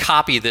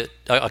company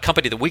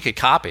that we could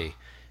copy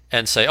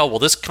and say, oh, well,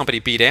 this company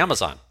beat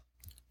Amazon.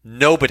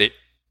 Nobody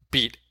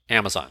beat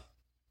Amazon.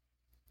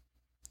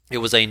 It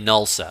was a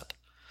null set.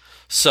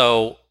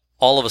 So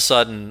all of a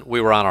sudden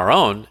we were on our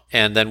own,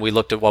 and then we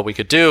looked at what we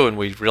could do, and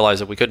we realized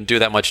that we couldn't do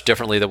that much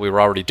differently than we were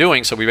already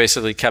doing. So we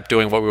basically kept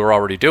doing what we were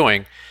already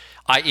doing,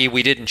 i.e.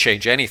 we didn't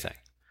change anything,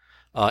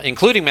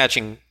 including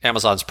matching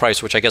Amazon's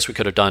price, which I guess we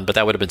could have done, but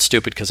that would have been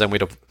stupid because then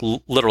we'd have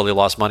literally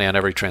lost money on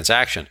every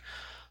transaction.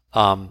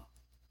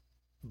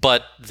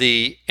 But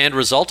the end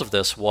result of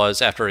this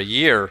was after a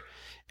year,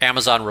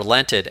 Amazon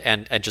relented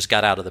and just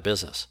got out of the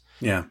business.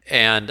 Yeah.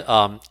 And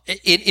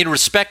in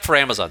respect for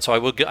Amazon, so I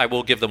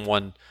will give them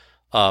one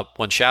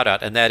shout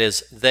out, and that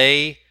is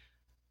they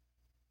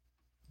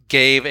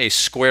gave a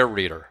Square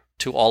reader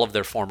to all of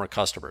their former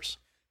customers,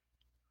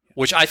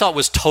 which I thought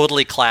was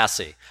totally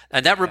classy.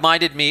 And that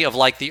reminded me of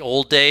like the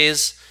old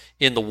days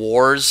in the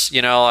wars,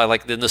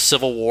 like in the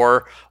Civil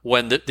War,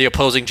 when the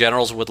opposing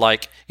generals would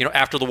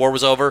after the war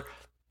was over,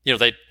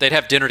 they'd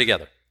have dinner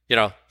together.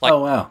 Oh,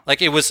 wow.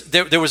 Like it was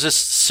there was this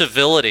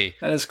civility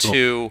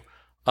to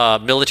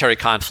military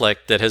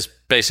conflict that has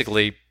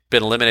basically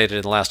been eliminated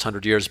in the last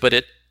 100 years. But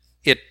it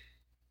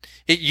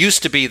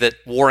used to be that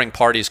warring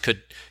parties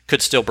could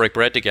still break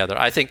bread together.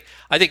 I think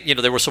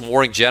there were some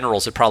warring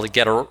generals that probably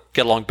get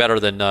along better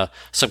than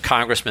some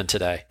congressmen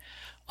today.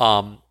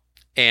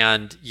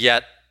 And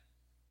yet,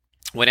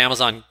 when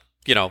Amazon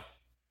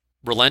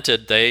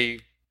relented,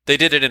 they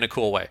did it in a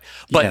cool way.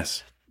 But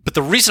yes. But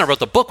the reason I wrote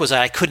the book was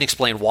that I couldn't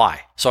explain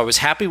why. So I was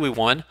happy we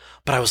won,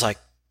 but I was like,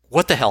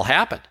 what the hell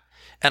happened?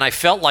 And I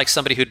felt like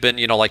somebody who'd been,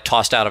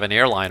 tossed out of an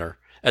airliner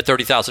at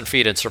 30,000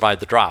 feet and survived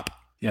the drop.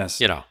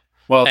 Yes.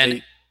 Well,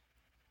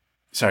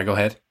 sorry, go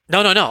ahead.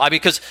 No. I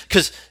mean, because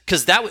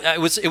it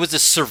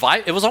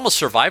was almost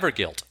survivor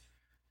guilt.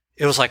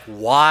 It was like,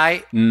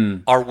 why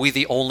are we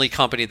the only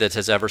company that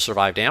has ever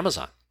survived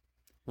Amazon?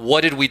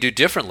 What did we do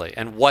differently?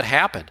 And what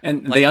happened?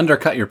 And they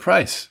undercut your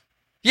price.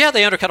 Yeah,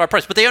 they undercut our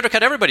price, but they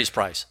undercut everybody's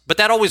price. But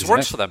that always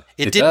works for them.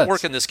 It didn't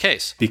work in this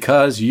case.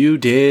 Because you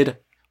did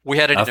we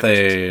had an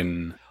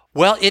nothing.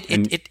 Well,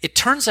 it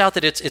turns out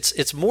that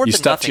it's more than nothing. You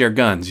stuck to your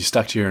guns. You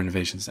stuck to your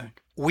innovation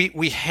stack.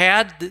 We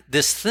had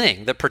this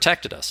thing that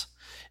protected us.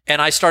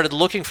 And I started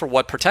looking for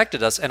what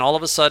protected us, and all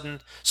of a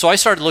sudden, so I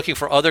started looking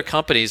for other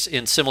companies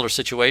in similar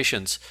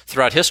situations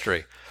throughout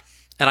history.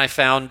 And I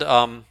found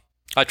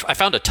I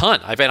found a ton.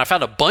 I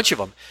found a bunch of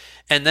them.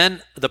 And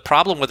then the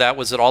problem with that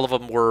was that all of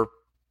them were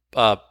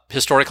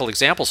historical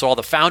examples, so all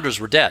the founders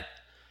were dead,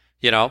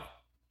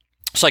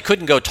 So I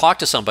couldn't go talk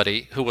to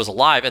somebody who was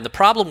alive. And the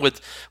problem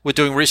with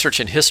doing research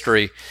in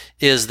history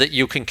is that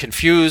you can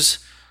confuse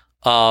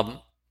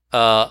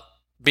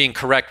being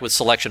correct with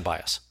selection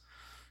bias.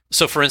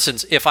 So, for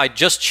instance, if I'd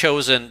just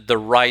chosen the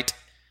right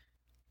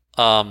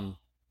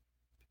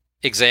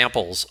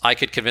examples, I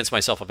could convince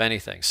myself of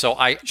anything. So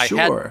I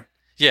had.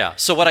 Yeah.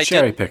 So what I did.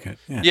 Cherry pick it.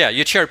 Yeah,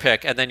 you cherry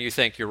pick, and then you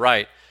think you're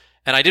right.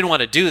 And I didn't want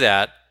to do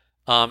that.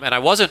 And I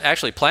wasn't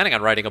actually planning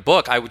on writing a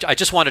book. I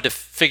just wanted to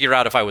figure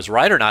out if I was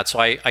right or not. So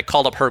I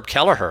called up Herb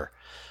Kelleher,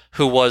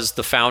 who was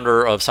the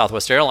founder of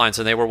Southwest Airlines,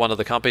 and they were one of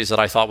the companies that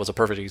I thought was a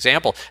perfect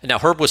example. And now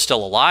Herb was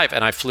still alive,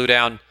 and I flew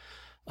down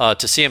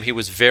to see him. He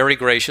was very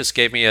gracious,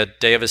 gave me a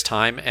day of his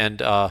time,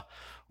 and I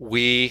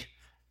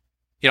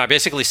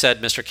basically said,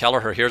 Mr.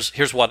 Kelleher,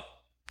 here's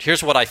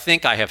what I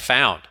think I have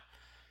found.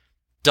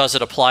 Does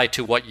it apply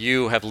to what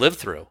you have lived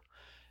through?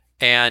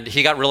 And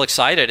he got real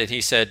excited, and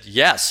he said,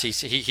 yes. He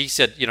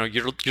said,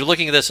 you're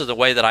looking at this as a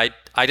way that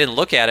I didn't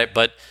look at it,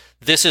 but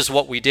this is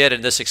what we did,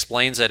 and this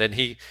explains it. And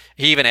he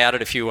even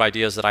added a few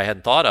ideas that I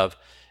hadn't thought of.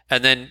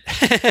 And then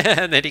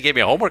and then he gave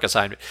me a homework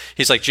assignment.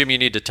 He's like, Jim, you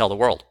need to tell the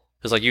world.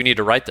 He's like, you need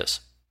to write this.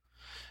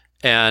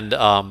 And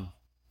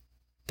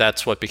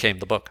that's what became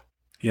the book.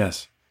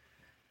 Yes.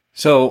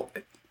 So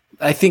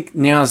I think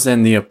now's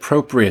then the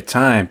appropriate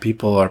time.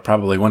 People are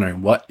probably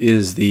wondering, what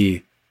is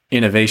the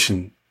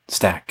innovation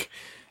stack?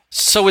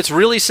 So it's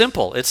really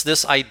simple. It's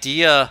this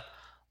idea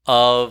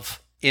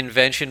of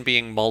invention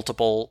being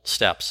multiple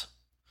steps.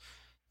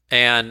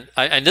 And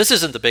this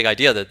isn't the big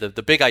idea.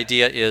 The big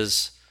idea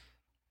is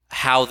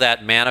how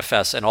that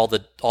manifests and all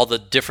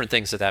the different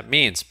things that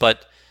means.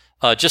 But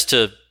just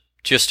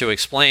to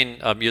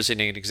explain, using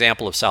an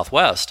example of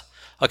Southwest.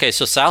 Okay,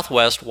 so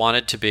Southwest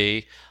wanted to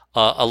be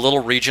a little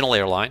regional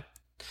airline,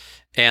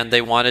 and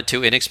they wanted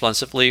to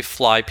inexpensively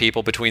fly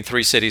people between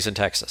 3 cities in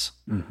Texas.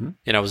 Mm-hmm.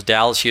 It was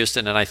Dallas,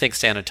 Houston, and I think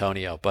San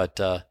Antonio. But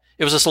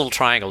it was this little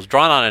triangle. It was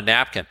drawn on a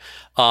napkin.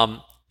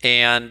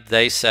 And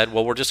they said,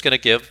 well, we're just going to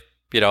give,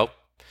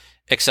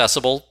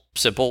 accessible,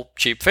 simple,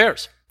 cheap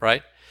fares,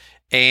 right?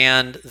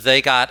 And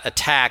they got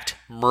attacked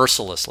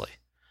mercilessly.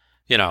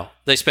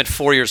 They spent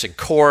 4 years in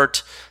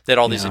court. They had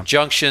all these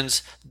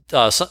injunctions.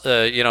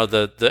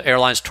 The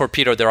airlines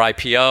torpedoed their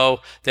IPO.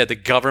 They had the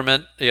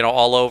government,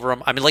 all over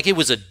them. I mean, like, it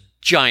was a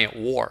giant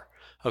war,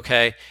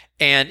 okay?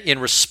 And in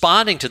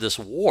responding to this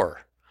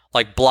war,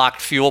 like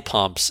blocked fuel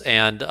pumps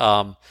and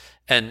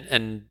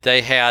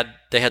they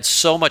had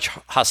so much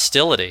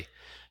hostility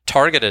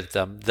targeted at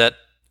them that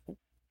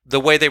the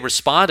way they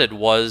responded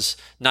was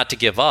not to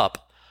give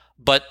up,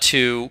 but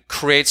to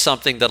create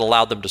something that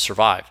allowed them to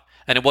survive.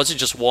 And it wasn't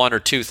just 1 or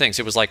 2 things.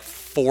 It was like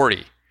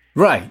 40.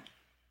 Right.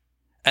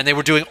 And they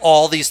were doing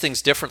all these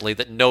things differently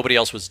that nobody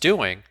else was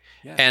doing.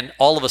 Yeah. And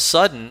all of a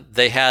sudden,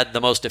 they had the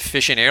most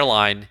efficient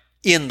airline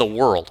in the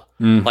world.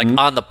 Mm-hmm. Like,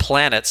 on the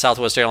planet,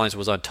 Southwest Airlines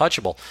was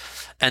untouchable.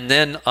 And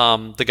then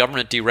the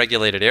government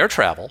deregulated air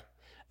travel.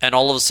 And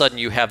all of a sudden,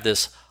 you have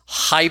this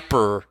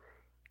hyper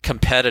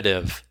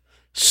competitive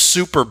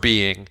super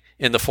being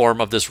in the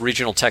form of this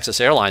regional Texas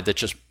airline that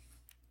just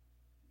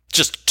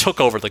took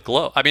over the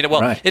globe. I mean,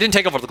 It didn't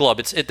take over the globe.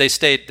 They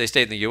stayed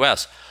in the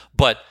U.S.,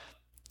 but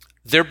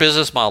their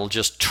business model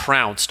just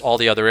trounced all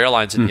the other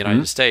airlines in the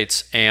United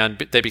States, and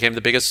they became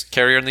the biggest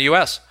carrier in the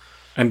U.S.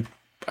 And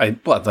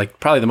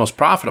probably the most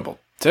profitable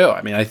too.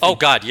 I mean, I think. Oh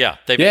God, yeah.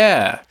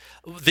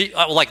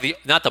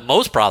 Not the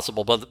most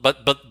profitable,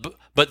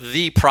 but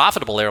the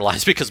profitable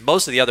airlines, because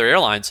most of the other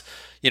airlines,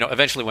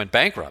 eventually went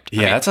bankrupt.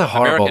 Yeah, that's a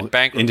horrible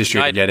industry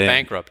United, to get in.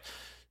 Bankrupt,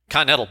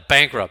 Continental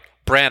bankrupt,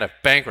 Braniff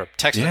bankrupt,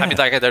 Texas. Yeah. I mean,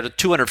 there are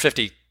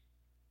 250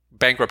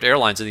 bankrupt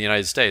airlines in the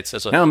United States.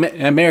 Now,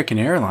 American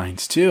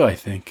Airlines too, I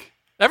think.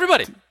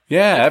 Everybody.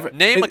 Yeah.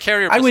 Name a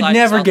carrier. I would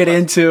never get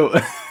into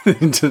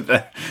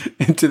the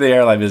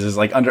airline business,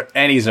 like, under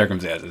any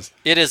circumstances.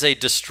 It is a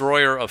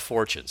destroyer of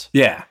fortunes.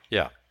 Yeah.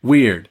 Yeah.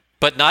 Weird.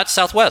 But not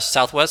Southwest.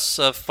 Southwest's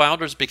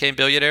founders became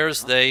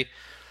billionaires.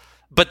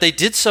 But they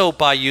did so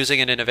by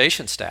using an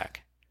innovation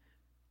stack.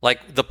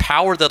 Like, the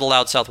power that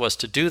allowed Southwest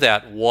to do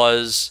that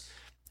was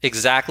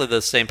exactly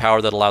the same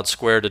power that allowed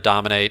Square to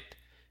dominate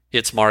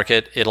its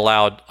market. It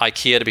allowed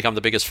IKEA to become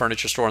the biggest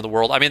furniture store in the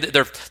world. I mean,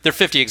 there are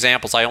 50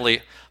 examples. I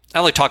only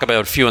talk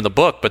about a few in the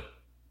book, but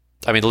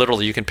I mean,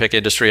 literally, you can pick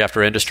industry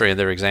after industry, and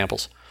there are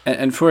examples.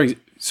 And for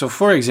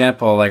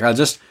example, like,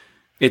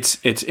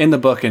 it's in the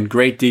book in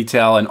great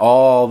detail, and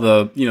all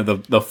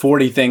the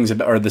 40 things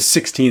or the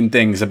 16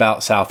 things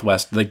about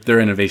Southwest, like their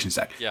innovation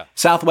stack. Yeah.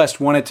 Southwest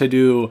wanted to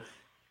do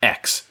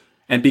X,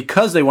 and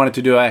because they wanted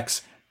to do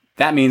X,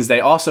 that means they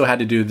also had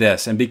to do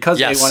this. And because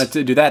they wanted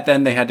to do that,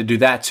 then they had to do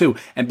that too.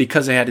 And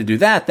because they had to do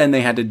that, then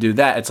they had to do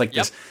that. It's like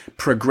this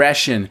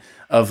progression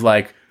of,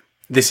 like,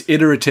 this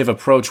iterative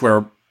approach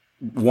where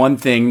one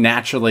thing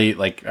naturally,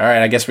 like, all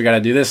right, I guess we got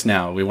to do this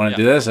now. We want to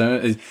do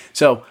this.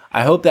 So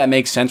I hope that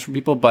makes sense for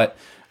people. But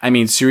I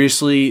mean,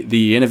 seriously,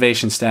 the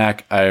innovation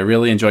stack, I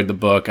really enjoyed the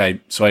book.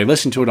 So I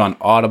listened to it on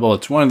Audible.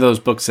 It's one of those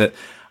books that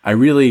I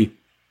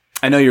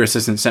know your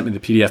assistant sent me the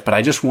PDF, but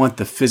I just want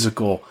the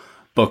physical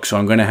book, so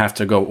I'm going to have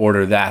to go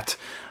order that.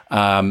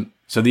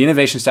 So the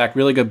Innovation Stack,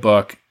 really good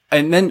book.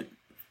 And then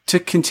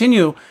to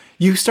continue,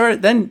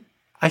 then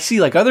I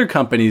see, like, other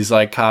companies,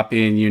 like,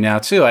 copying you now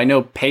too. I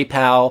know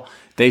PayPal,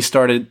 they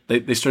started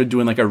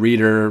doing, like, a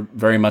reader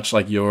very much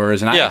like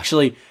yours. And I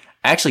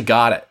actually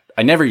got it.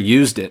 I never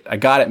used it. I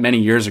got it many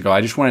years ago.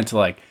 I just wanted to,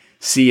 like,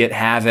 see it,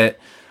 have it.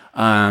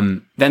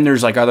 Then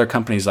there's, like, other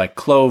companies like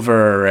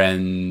Clover,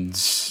 and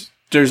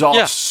there's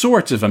all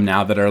sorts of them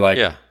now that are like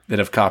that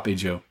have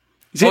copied you.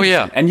 Oh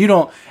yeah, and you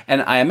don't.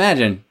 And I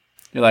imagine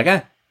you're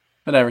like,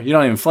 whatever. You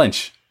don't even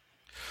flinch.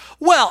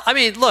 Well, I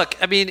mean, look.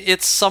 I mean,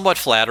 it's somewhat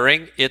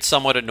flattering. It's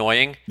somewhat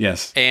annoying.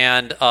 Yes.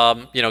 And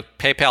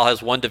PayPal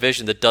has one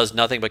division that does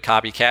nothing but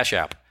copy Cash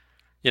App.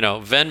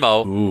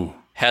 Venmo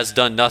has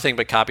done nothing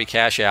but copy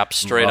Cash App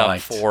straight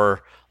up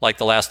for, like,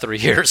 the last 3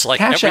 years. Like,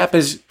 Cash App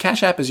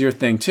is your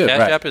thing too.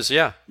 Cash App is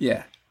yeah.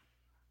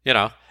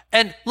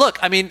 And look,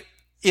 I mean,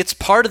 it's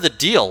part of the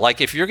deal. Like,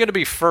 if you're going to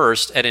be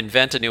first and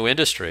invent a new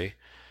industry,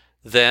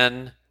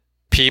 then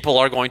people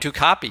are going to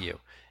copy you.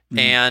 Mm.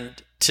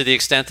 And to the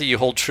extent that you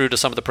hold true to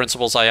some of the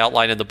principles I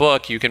outline in the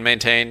book, you can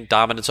maintain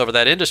dominance over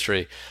that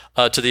industry.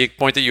 To the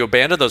point that you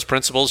abandon those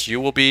principles, you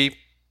will be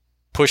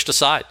pushed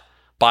aside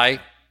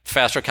by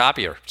faster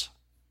copiers.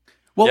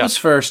 What was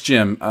first,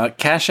 Jim?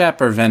 Cash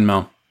App or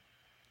Venmo?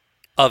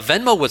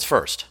 Venmo was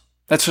first.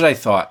 That's what I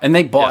thought. And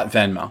they bought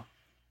Venmo.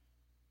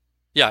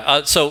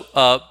 Yeah, so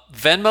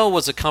Venmo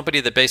was a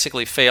company that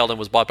basically failed and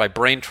was bought by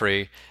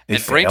Braintree.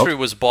 Braintree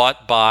was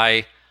bought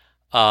by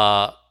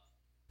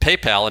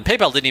PayPal, and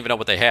PayPal didn't even know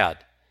what they had.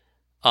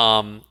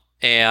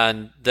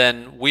 And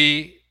then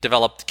we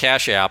developed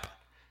Cash App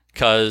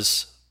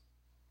because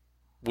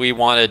we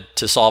wanted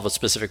to solve a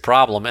specific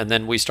problem, and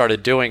then we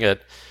started doing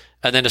it,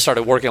 and then it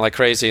started working like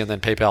crazy, and then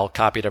PayPal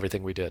copied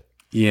everything we did.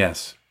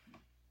 Yes.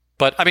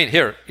 But I mean,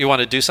 here, you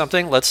want to do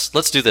something? Let's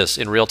do this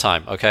in real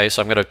time, okay?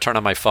 So I'm going to turn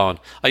on my phone.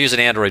 I use an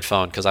Android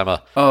phone because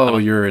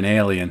you're an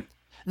alien.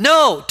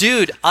 No,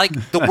 dude,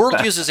 the world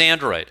uses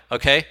Android,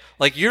 okay?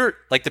 Like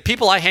the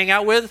people I hang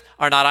out with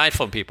are not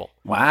iPhone people.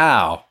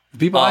 Wow. The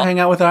people I hang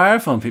out with are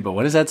iPhone people.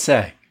 What does that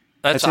say?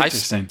 That's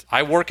interesting.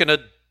 I work in a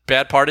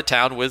bad part of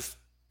town with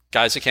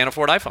guys that can't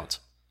afford iPhones.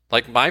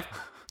 Like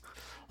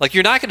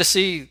you're not going to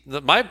see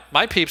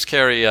my peeps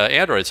carry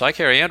Android, so I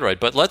carry Android.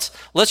 But let's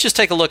just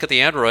take a look at the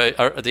Android,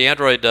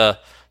 the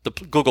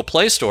Google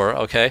Play Store,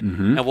 okay?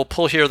 Mm-hmm. And we'll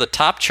pull here the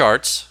top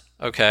charts,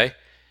 okay,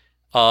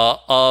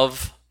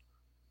 of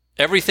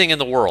everything in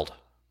the world.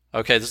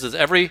 Okay, this is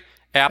every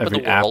app in the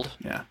world.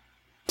 Yeah.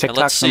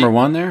 TikTok's number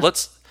one there?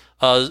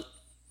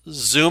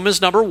 Zoom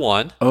is number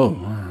one. Oh,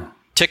 wow.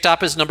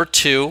 TikTok is number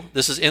two.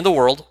 This is in the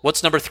world.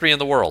 What's number three in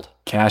the world?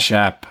 Cash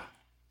App.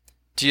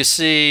 Do you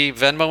see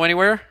Venmo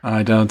anywhere?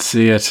 I don't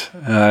see it.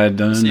 I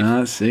do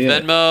not see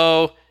it.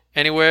 Venmo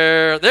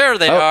anywhere? There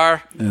they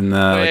are. In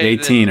like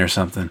 18 or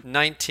something.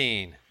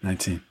 19.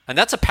 19. And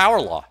that's a power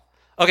law.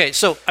 Okay,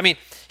 so, I mean,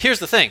 here's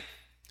the thing.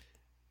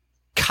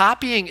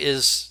 Copying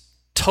is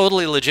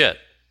totally legit.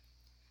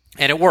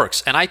 And it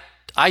works. And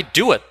I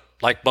do it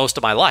like most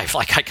of my life.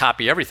 Like I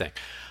copy everything.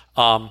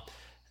 Well,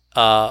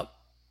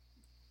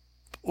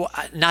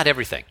 not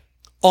everything.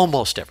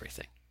 Almost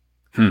everything.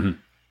 Mm-hmm.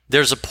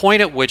 There's a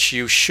point at which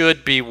you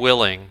should be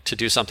willing to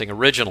do something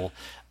original,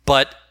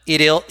 but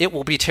it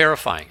will be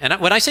terrifying. And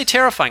when I say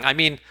terrifying, I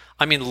mean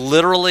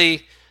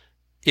literally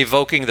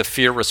evoking the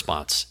fear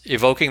response,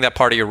 evoking that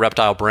part of your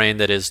reptile brain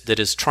that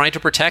is trying to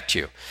protect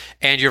you.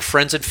 And your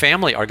friends and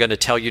family are going to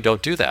tell you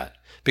don't do that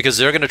because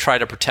they're going to try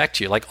to protect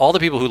you. Like all the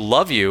people who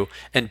love you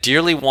and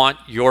dearly want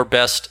your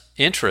best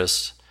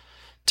interests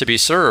to be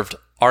served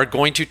are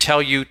going to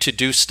tell you to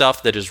do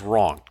stuff that is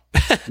wrong.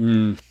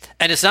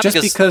 And it's not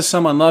just because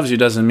someone loves you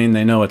doesn't mean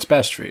they know what's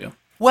best for you.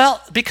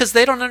 Well, because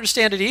they don't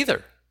understand it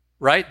either,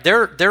 right?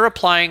 They're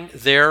applying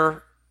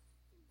their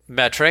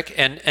metric,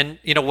 and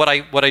you know what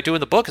I do in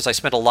the book is I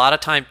spend a lot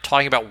of time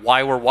talking about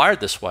why we're wired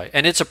this way,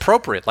 and it's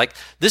appropriate. Like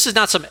this is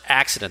not some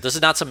accident, this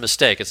is not some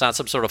mistake, it's not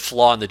some sort of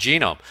flaw in the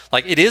genome.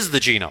 Like it is the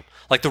genome.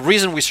 Like the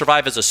reason we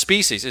survive as a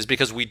species is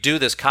because we do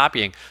this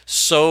copying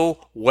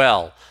so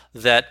well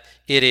that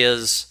it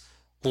is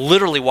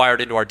literally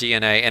wired into our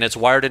DNA, and it's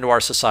wired into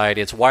our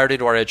society. It's wired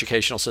into our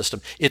educational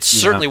system. It's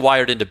certainly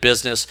wired into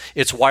business.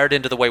 It's wired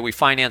into the way we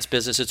finance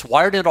business. It's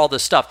wired into all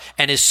this stuff.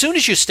 And as soon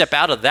as you step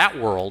out of that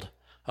world,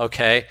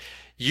 okay,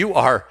 you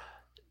are,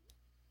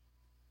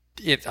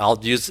 I'll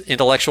use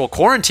intellectual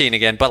quarantine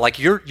again, but like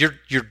you're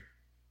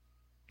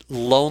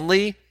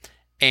lonely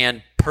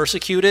and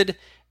persecuted,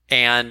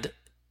 and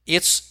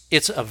it's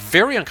a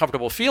very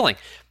uncomfortable feeling.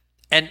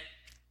 And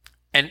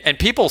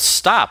people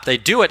stop. They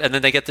do it, and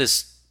then they get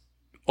this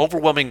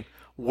overwhelming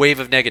wave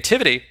of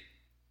negativity,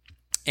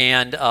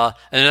 and they're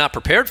not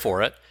prepared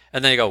for it,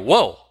 and then they go,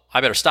 whoa,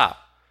 I better stop,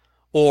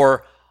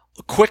 or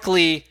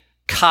quickly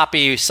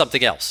copy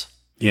something else.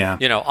 Yeah.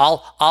 You know,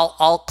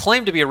 I'll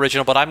claim to be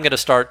original, but I'm going to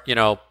start, you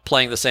know,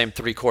 playing the same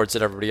three chords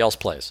that everybody else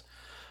plays,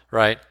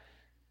 right?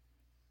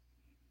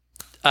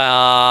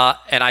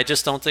 And I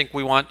just don't think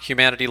we want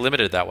humanity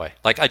limited that way.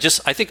 Like I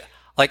think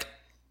like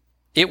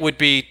it would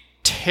be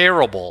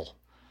terrible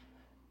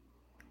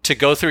to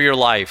go through your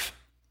life.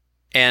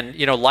 And,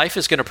 you know, life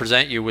is going to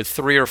present you with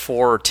 3 or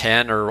 4 or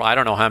 10 or I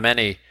don't know how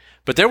many,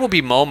 but there will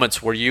be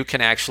moments where you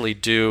can actually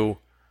do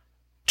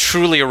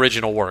truly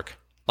original work,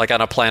 like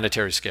on a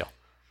planetary scale.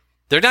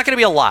 There's not going to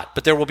be a lot,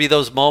 but there will be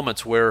those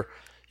moments where,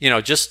 you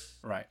know, just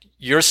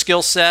your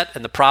skill set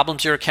and the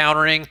problems you're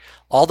encountering,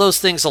 all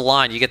those things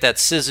align. You get that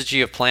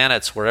syzygy of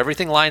planets where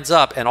everything lines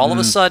up, and all of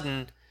a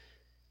sudden,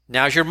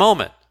 now's your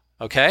moment,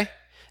 okay?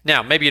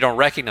 Now, maybe you don't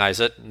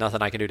recognize it.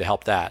 Nothing I can do to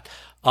help that.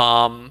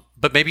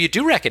 But maybe you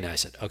do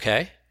recognize it,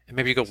 okay? And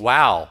maybe you go,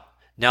 wow,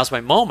 now's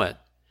my moment.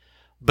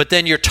 But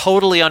then you're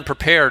totally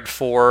unprepared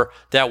for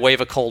that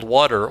wave of cold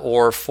water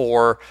or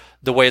for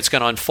the way it's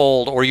going to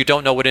unfold, or you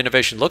don't know what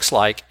innovation looks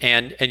like,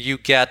 and you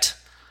get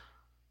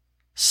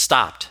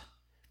stopped.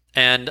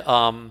 And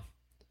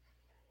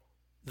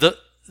the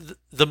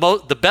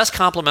best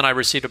compliment I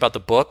received about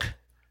the book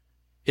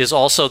is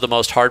also the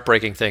most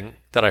heartbreaking thing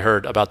that I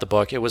heard about the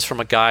book. It was from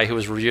a guy who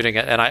was reviewing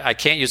it, and I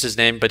can't use his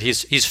name, but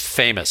he's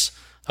famous.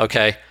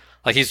 Okay,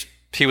 like he's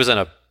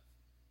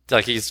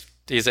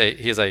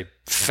a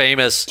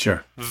famous,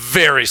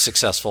 very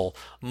successful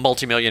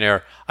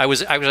multimillionaire. I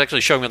was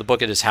actually showing him the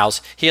book at his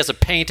house. He has a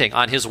painting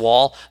on his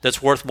wall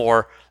that's worth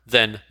more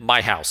than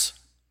my house,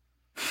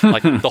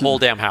 like the whole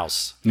damn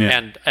house,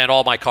 and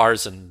all my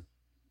cars, and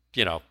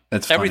you know,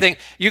 that's everything.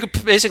 Funny. You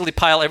could basically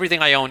pile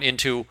everything I own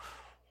into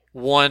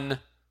one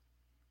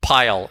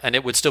pile, and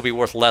it would still be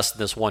worth less than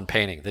this one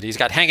painting that he's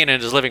got hanging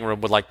in his living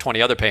room with like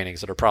 20 other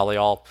paintings that are probably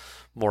all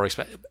more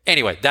expensive.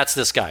 Anyway, that's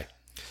this guy.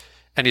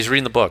 And he's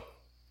reading the book.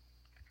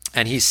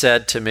 And he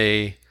said to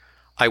me,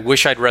 I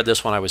wish I'd read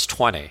this when I was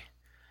 20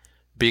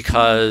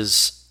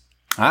 because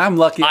I'm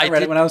lucky I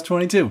read it when I was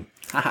 22.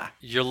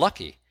 You're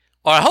lucky.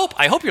 Or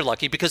I hope you're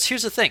lucky, because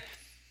here's the thing.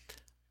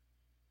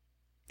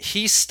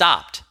 He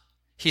stopped.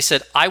 He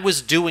said, I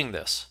was doing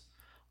this.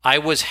 I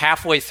was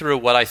halfway through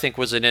what I think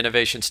was an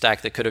innovation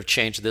stack that could have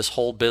changed this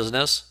whole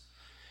business,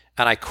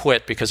 and I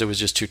quit because it was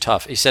just too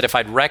tough. He said, if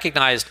I'd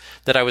recognized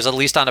that I was at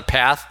least on a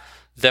path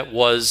that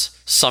was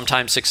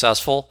sometimes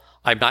successful,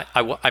 I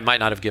might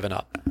not have given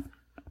up.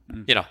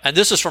 And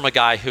this is from a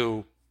guy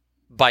who,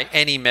 by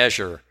any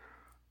measure,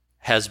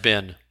 has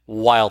been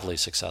wildly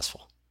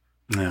successful.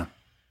 Yeah.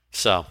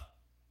 So,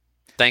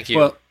 thank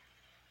you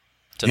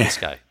to this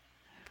guy.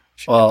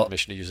 Well,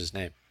 permission to use his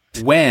name.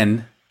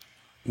 When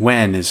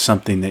is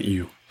something that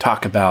you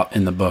talk about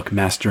in the book,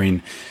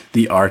 mastering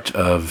the art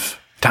of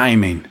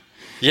timing.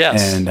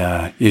 Yes. And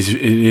it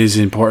is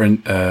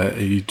important.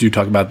 You do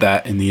talk about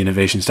that in the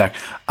innovation stack.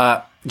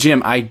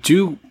 Jim, I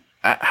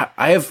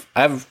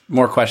have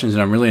more questions,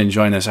 and I'm really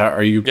enjoying this.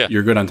 Are you? Yeah.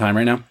 You're good on time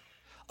right now?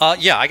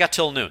 Yeah, I got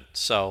till noon.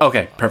 So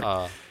okay,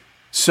 perfect.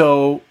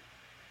 So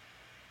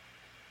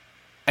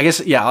I guess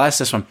I'll ask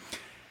this one.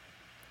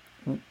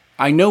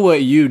 I know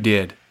what you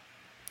did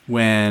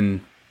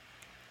when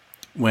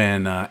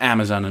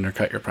Amazon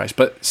undercut your price,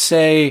 but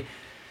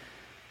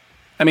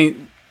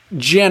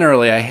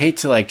generally, I hate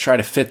to try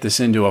to fit this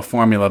into a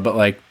formula,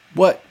 but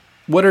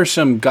what are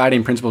some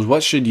guiding principles?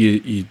 What should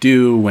you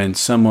do when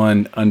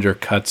someone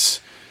undercuts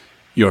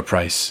your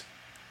price?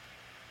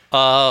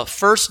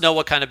 First, know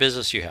what kind of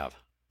business you have.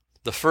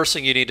 The first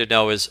thing you need to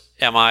know is,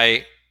 am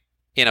I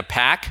in a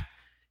pack?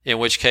 In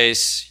which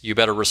case, you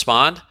better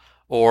respond.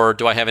 Or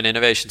do I have an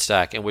innovation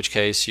stack? In which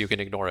case, you can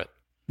ignore it.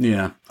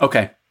 Yeah.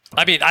 Okay.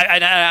 I mean,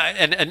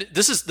 and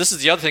this is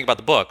the other thing about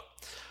the book.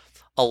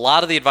 A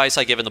lot of the advice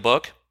I give in the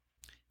book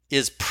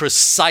is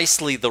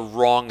precisely the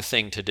wrong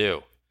thing to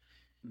do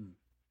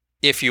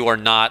if you are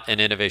not an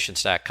innovation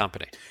stack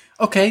company.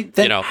 Okay,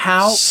 then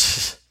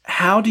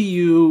how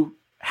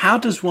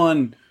does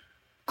one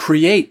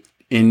create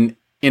an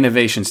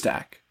innovation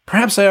stack?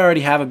 Perhaps I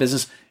already have a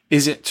business.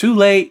 Is it too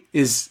late?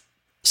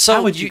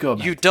 How would you go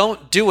about it? You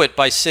don't do it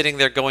by sitting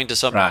there going to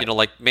some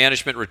like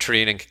management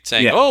retreat and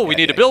saying, we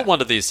need to build one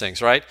of these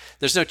things, right?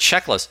 There's no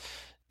checklist.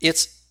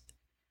 It's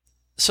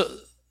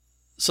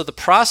so the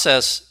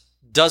process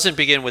doesn't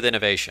begin with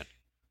innovation.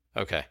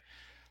 Okay.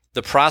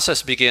 The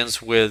process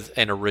begins with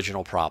an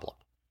original problem.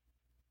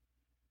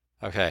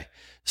 Okay.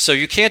 So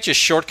you can't just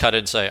shortcut it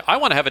and say, I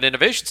want to have an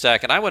innovation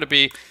stack and I want to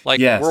be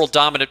a world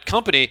dominant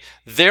company.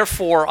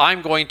 Therefore,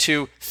 I'm going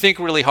to think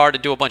really hard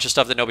and do a bunch of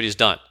stuff that nobody's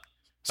done.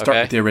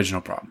 Start with the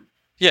original problem.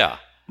 Yeah.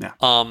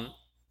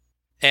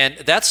 And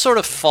that's sort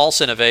of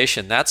false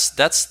innovation. That's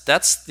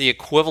the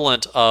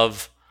equivalent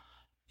of,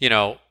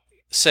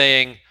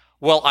 saying,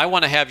 well, I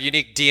want to have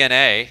unique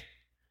DNA,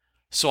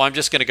 so I'm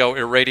just going to go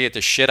irradiate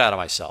the shit out of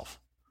myself.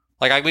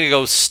 Like I'm going to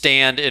go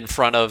stand in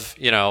front of,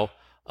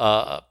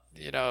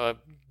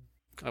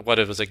 what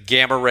it was, a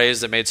gamma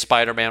rays that made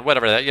Spider-Man,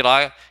 whatever that,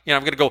 I'm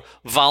going to go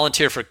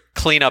volunteer for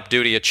cleanup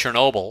duty at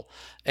Chernobyl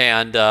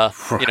and,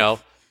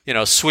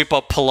 sweep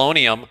up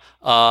polonium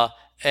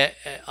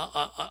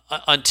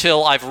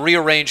until I've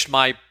rearranged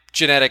my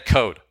genetic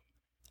code.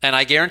 And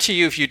I guarantee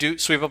you, if you do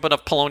sweep up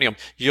enough polonium,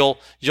 you'll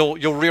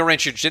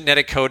rearrange your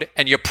genetic code,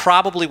 and you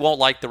probably won't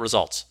like the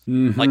results.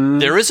 Mm-hmm.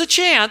 There is a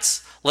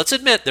chance. Let's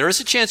admit, there is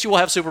a chance you will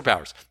have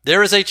superpowers.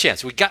 There is a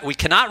chance. We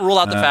cannot rule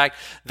out the fact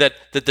that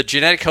the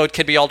genetic code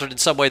can be altered in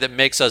some way that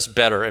makes us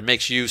better and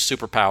makes you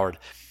superpowered.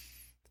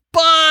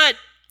 But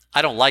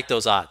I don't like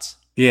those odds.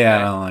 Yeah,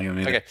 right? I don't like them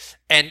either.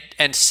 Okay,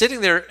 and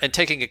sitting there and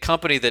taking a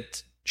company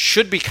that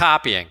should be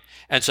copying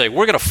and say,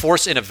 we're going to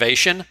force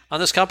innovation on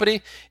this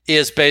company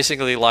is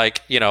basically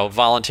like,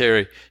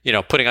 voluntary,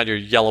 putting on your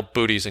yellow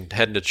booties and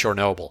heading to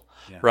Chernobyl,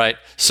 right?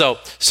 So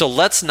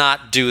let's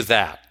not do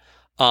that.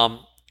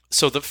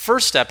 So the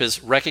first step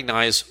is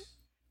recognize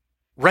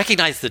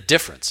the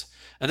difference.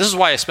 And this is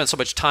why I spent so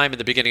much time in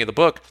the beginning of the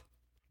book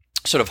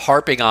sort of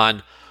harping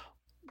on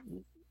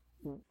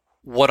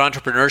what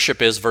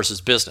entrepreneurship is versus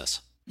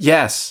business.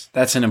 Yes,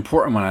 that's an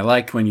important one. I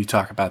like when you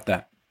talk about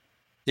that.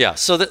 Yeah.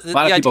 So a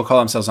lot of people call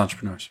themselves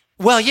entrepreneurs.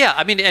 Well, yeah.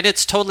 I mean, and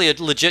it's totally a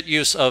legit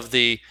use of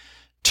the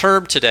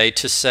term today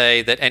to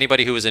say that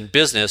anybody who is in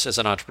business is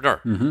an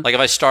entrepreneur. Mm-hmm. Like if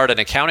I start an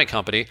accounting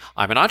company,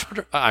 I'm an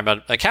entrepreneur. I'm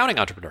an accounting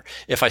entrepreneur.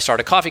 If I start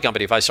a coffee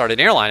company, if I start an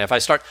airline,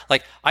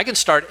 I can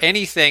start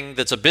anything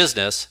that's a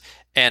business,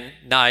 and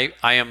now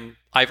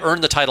I've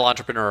earned the title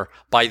entrepreneur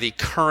by the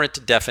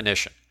current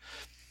definition.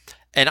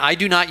 And I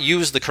do not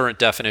use the current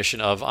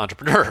definition of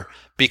entrepreneur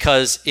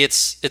because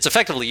it's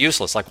effectively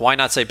useless. Like, why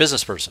not say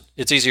business person?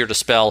 It's easier to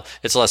spell.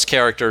 It's less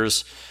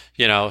characters.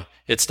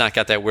 It's not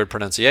got that weird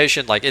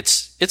pronunciation. Like,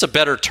 it's a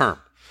better term.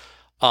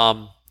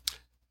 The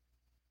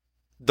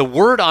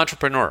word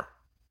entrepreneur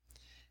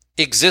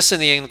exists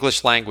in the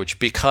English language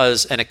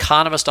because an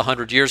economist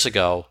 100 years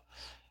ago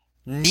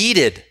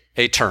needed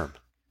a term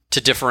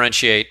to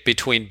differentiate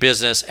between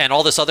business and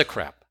all this other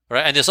crap,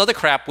 right? And this other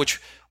crap which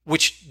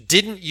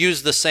didn't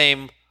use the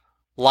same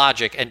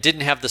logic and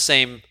didn't have the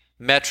same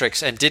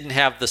metrics and didn't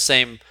have the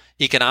same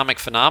economic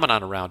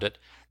phenomenon around it.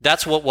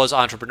 That's what was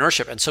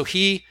entrepreneurship. And so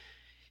he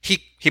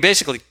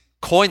basically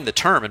coined the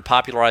term and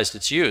popularized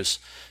its use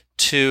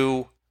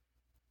to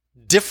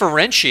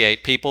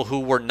differentiate people who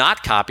were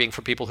not copying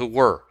from people who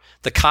were.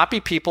 The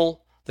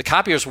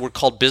copiers were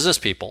called business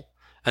people,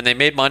 and they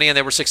made money and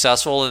they were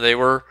successful and they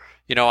were,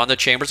 on the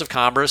chambers of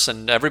commerce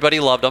and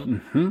everybody loved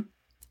them. Mm-hmm.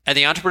 And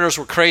the entrepreneurs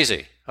were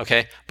crazy,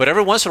 okay? But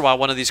every once in a while,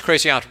 one of these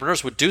crazy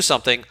entrepreneurs would do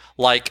something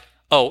like,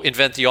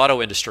 invent the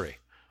auto industry,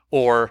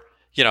 or,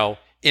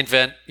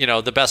 invent,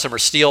 the Bessemer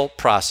steel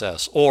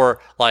process,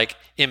 or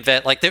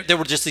there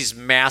were just these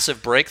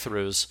massive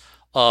breakthroughs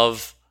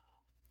of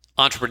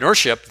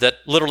entrepreneurship that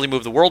literally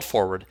moved the world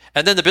forward.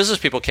 And then the business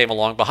people came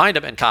along behind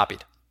them and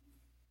copied.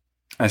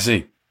 I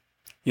see.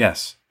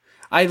 Yes.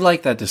 I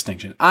like that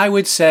distinction. I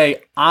would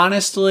say,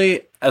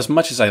 honestly, as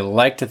much as I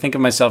like to think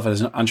of myself as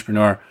an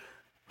entrepreneur,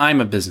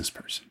 I'm a business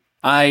person.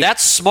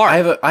 That's smart.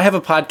 I have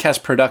a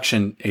podcast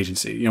production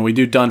agency. We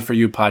do Done For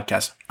You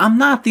podcasts. I'm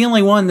not the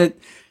only one that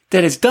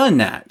has done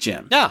that,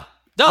 Jim. Yeah.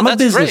 No, I'm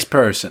that's a business great.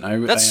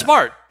 person. That's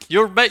smart.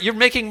 You're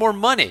making more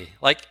money.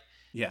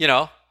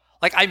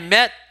 I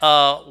met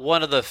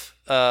one of the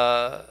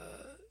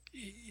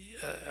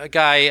a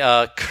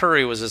guy,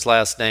 Curry was his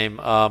last name,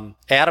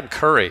 Adam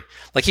Curry.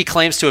 He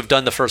claims to have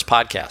done the first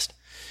podcast.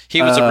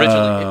 He was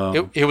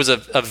originally he was a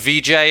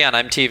VJ on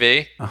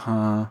MTV.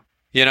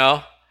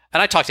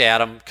 And I talked to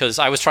Adam because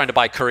I was trying to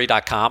buy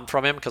Curry.com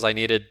from him because I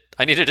needed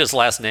his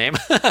last name.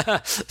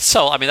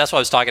 So that's why I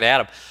was talking to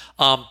Adam.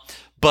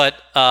 But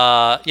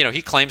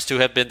he claims to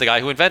have been the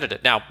guy who invented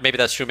it. Now, maybe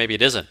that's true, maybe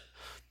it isn't.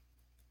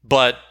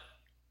 But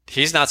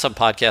he's not some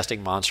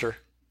podcasting monster.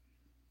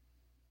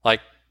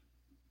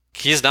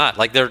 He's not.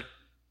 There are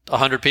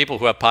 100 people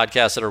who have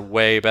podcasts that are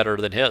way better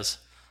than his.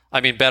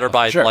 Better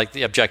by sure.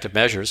 The objective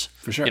measures.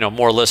 For sure.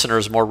 More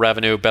listeners, more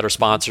revenue, better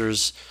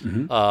sponsors.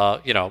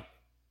 Mm-hmm.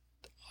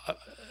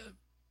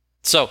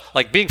 So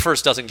being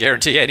first doesn't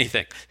guarantee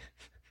anything.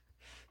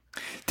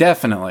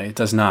 Definitely, it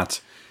does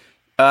not.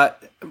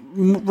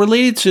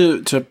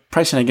 Related to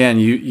pricing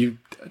again, you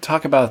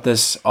talk about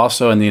this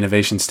also in the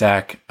innovation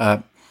stack.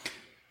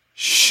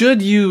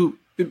 Should you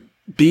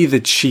be the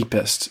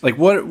cheapest?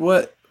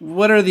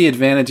 What are the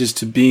advantages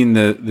to being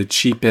the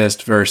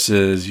cheapest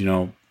versus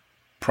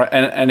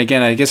and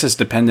again, I guess it's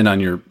dependent on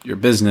your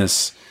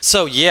business.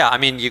 So yeah,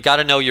 you got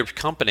to know your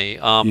company.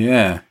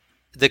 Yeah.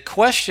 The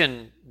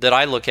question that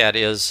I look at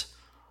is,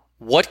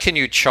 what can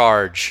you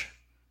charge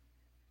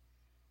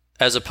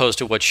as opposed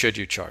to what should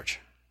you charge?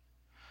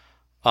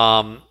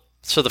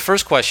 So the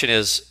first question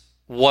is,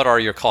 what are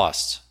your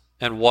costs,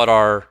 and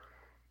what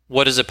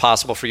is it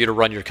possible for you to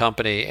run your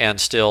company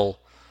and still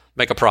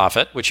make a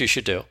profit, which you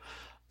should do.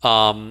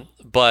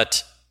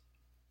 But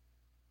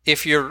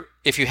if you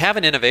have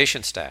an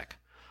innovation stack,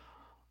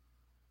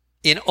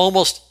 in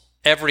almost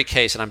every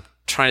case, and I'm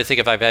trying to think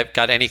if I've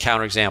got any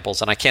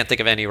counterexamples, and I can't think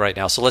of any right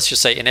now. So let's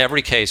just say in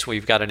every case where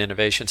you've got an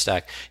innovation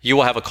stack, you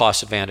will have a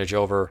cost advantage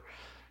over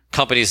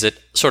companies that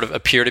sort of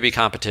appear to be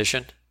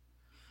competition.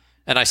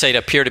 And I say it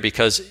appear to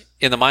because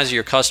in the minds of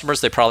your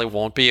customers, they probably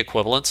won't be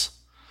equivalents.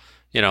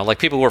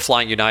 People who were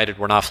flying United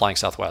were not flying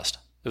Southwest.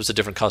 It was a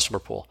different customer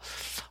pool.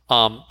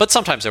 But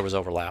sometimes there was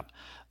overlap.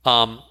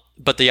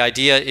 But the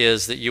idea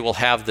is that you will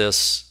have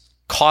this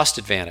cost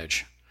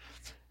advantage.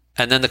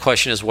 And then the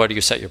question is, where do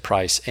you set your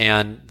price?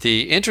 And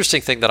the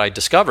interesting thing that I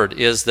discovered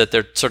is that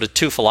there are sort of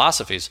two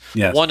philosophies.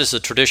 Yes. One is the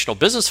traditional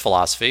business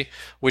philosophy,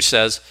 which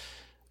says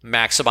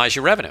maximize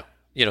your revenue.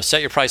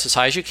 Set your price as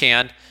high as you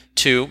can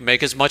to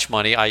make as much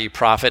money, i.e.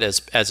 profit,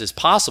 as is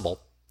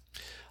possible.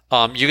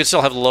 You can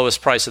still have the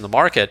lowest price in the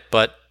market,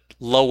 but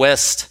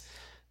lowest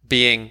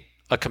being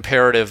a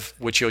comparative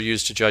which you'll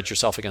use to judge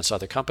yourself against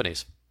other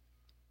companies.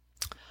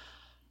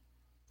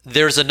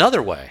 There's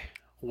another way.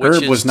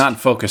 Herb was not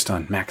focused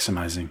on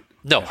maximizing.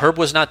 No, Herb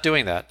was not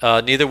doing that.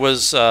 Neither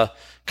was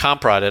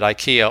Comprod at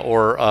IKEA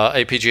or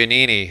A.P.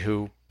 Giannini,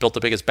 who built the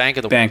biggest bank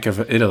in the world. Bank of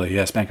Italy,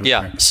 yes, Bank of Yeah.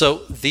 America.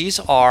 So these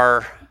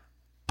are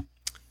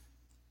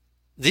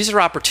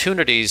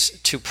opportunities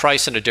to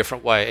price in a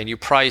different way, and you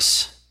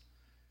price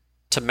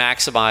to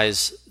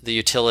maximize the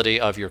utility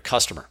of your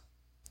customer.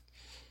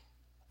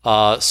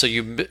 So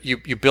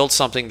you build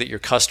something that your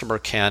customer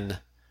can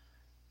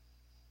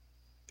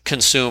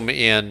consume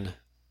in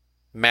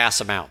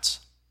mass amounts,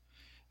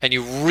 and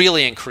you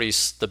really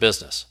increase the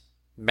business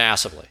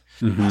massively.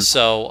 Mm-hmm.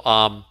 So,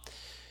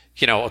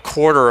 a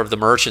quarter of the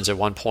merchants at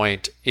one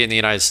point in the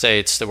United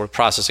States that were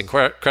processing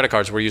credit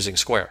cards were using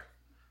Square.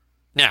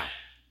 Now,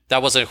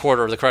 that wasn't a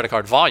quarter of the credit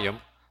card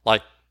volume.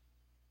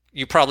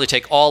 You probably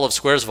take all of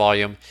Square's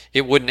volume,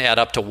 it wouldn't add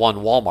up to one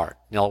Walmart.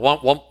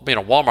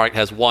 Walmart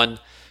has one,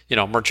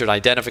 merchant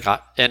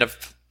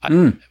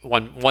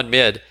one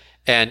mid.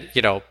 And,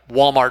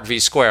 Walmart v.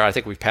 Square, I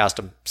think we've passed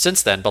them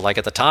since then. But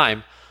at the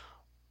time,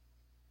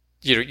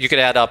 you could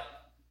add up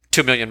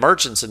 2 million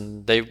merchants,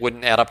 and they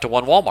wouldn't add up to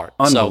one Walmart.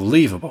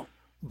 Unbelievable.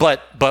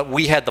 But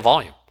we had the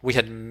volume. We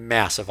had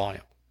massive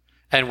volume.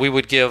 And we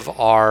would give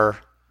our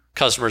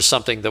customers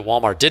something that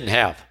Walmart didn't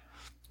have,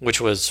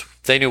 which was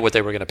they knew what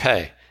they were going to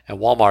pay, and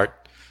Walmart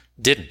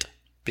didn't.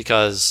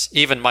 Because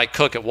even Mike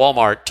Cook at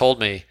Walmart told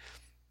me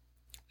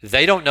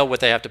they don't know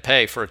what they have to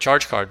pay for a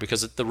charge card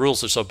because the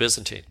rules are so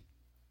Byzantine.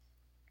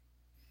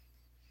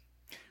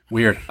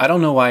 Weird. I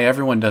don't know why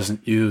everyone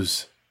doesn't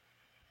use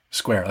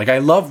Square. Like, I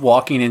love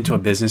walking into a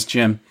business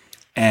gym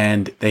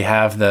and they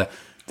have the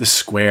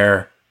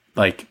Square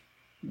like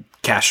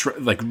cash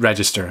like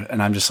register,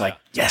 and I'm just like,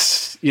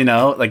 yes,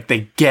 like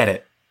they get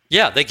it.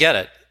 Yeah, they get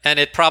it, and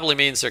it probably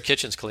means their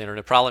kitchen's cleaner, and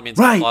it probably means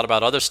right. a lot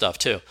about other stuff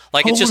too.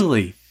 Like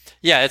totally. It's just,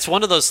 yeah, it's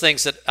one of those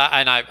things that,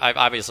 and I'm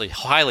obviously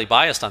highly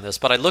biased on this,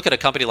 but I look at a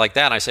company like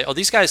that and I say, oh,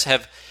 these guys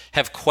have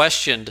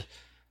questioned.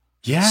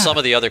 Yeah. Some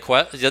of the other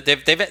questions,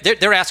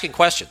 they're asking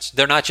questions.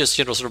 They're not just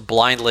sort of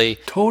blindly,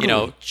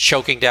 totally.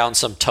 Choking down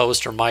some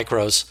toast or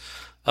micros.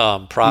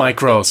 Product.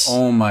 Micros.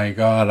 Oh my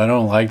God, I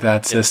don't like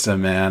that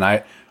system, man.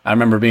 I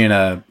remember being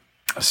a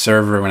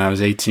server when I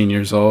was 18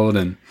 years old,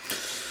 and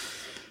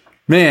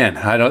man,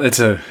 I don't. It's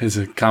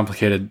a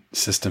complicated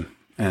system,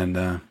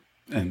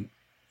 and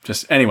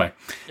just anyway.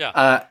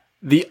 Yeah.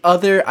 The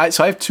other,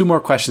 so I have two more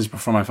questions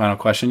before my final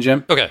question,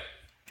 Jim. Okay.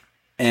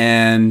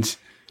 And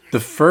the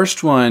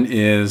first one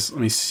is,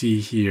 let me see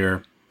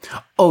here.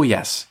 Oh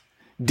yes,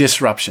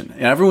 disruption.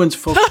 And everyone's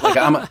focused. Like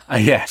I'm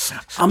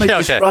a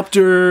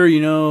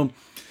disruptor.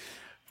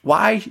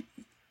 Why?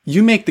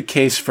 You make the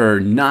case for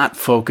not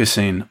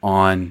focusing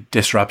on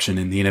disruption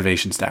in the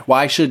innovation stack.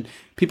 Why should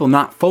people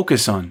not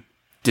focus on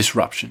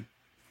disruption?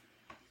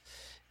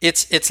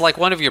 It's like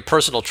one of your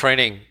personal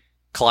training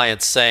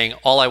clients saying,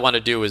 all I want to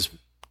do is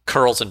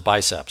curls and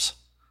biceps.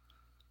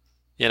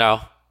 It's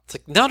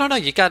like, no,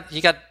 you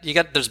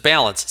got, there's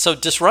balance. So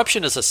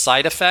disruption is a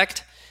side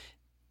effect,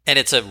 and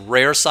it's a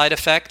rare side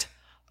effect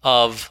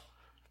of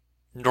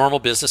normal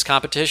business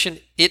competition.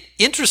 It,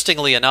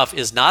 interestingly enough,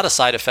 is not a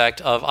side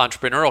effect of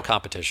entrepreneurial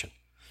competition.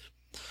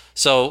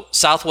 So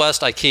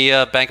Southwest,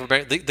 IKEA, Bank of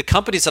America, the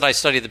companies that I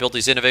study that build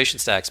these innovation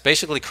stacks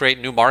basically create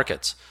new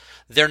markets.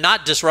 They're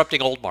not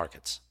disrupting old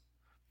markets.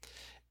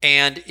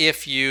 And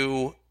if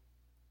you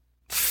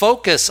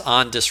focus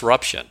on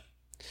disruption,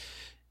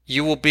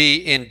 you will be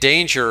in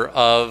danger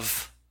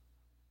of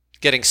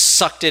getting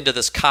sucked into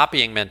this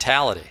copying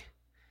mentality,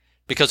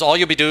 because all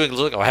you'll be doing is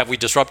look, have we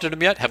disrupted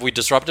them yet? Have we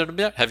disrupted them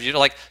yet? Have you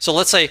so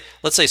let's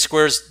say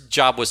Square's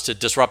job was to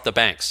disrupt the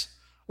banks.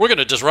 We're going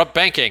to disrupt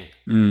banking.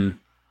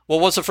 Well,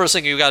 what's the first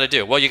thing you got to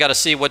do? Well, you got to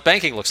see what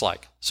banking looks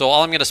like. So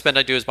all I'm going to spend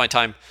is my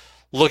time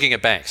looking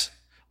at banks.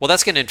 Well,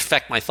 that's going to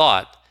infect my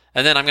thought,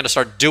 and then I'm going to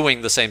start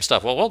doing the same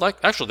stuff. Well,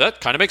 that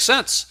kind of makes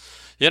sense.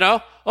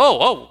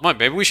 Oh,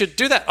 maybe we should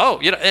do that. Oh,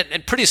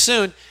 and pretty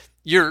soon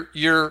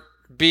you're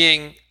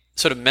being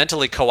sort of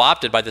mentally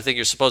co-opted by the thing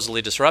you're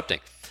supposedly disrupting.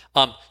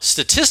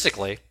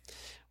 Statistically,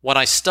 when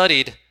I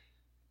studied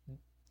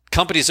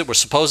companies that were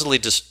supposedly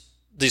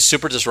these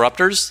super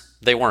disruptors,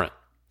 they weren't.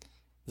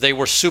 They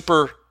were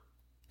super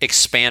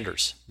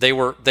expanders.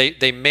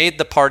 They made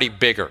the party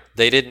bigger.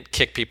 They didn't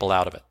kick people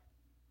out of it.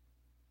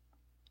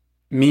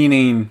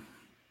 Meaning,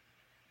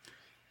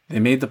 they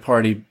made the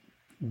party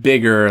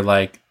bigger,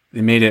 like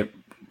they made it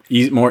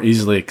more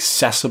easily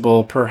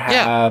accessible, perhaps.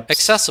 Yeah,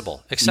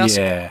 accessible.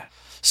 Yeah.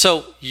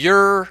 So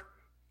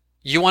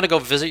you want to go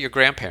visit your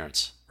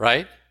grandparents,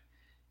 right?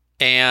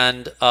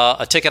 And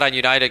a ticket on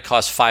United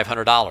costs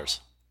 $500,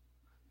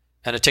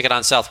 and a ticket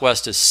on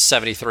Southwest is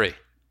 $73.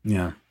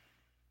 Yeah.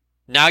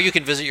 Now you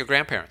can visit your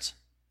grandparents,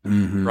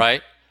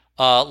 right?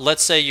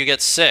 Let's say you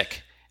get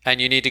sick and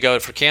you need to go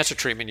for cancer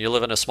treatment. You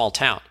live in a small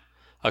town,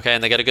 okay?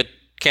 And they got a good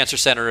cancer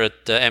center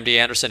at MD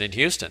Anderson in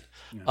Houston.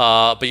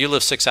 Yeah. But you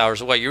live 6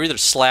 hours away. You're either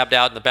slabbed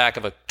out in the back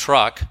of a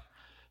truck,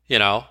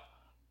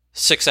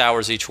 6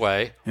 hours each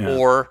way,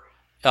 or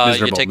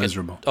you take a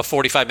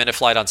 45-minute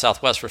flight on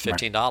Southwest for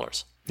 $15.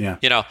 Right.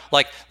 Yeah.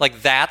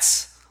 Like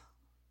that's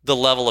the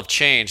level of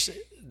change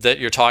that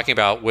you're talking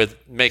about with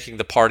making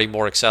the party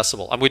more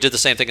accessible. I mean, we did the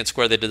same thing in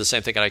Square. They did the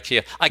same thing at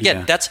IKEA.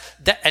 Again, that's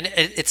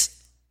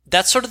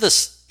sort of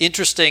this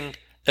interesting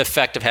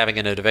effect of having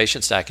an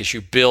innovation stack is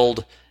you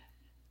build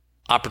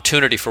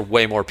opportunity for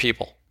way more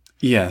people.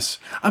 Yes.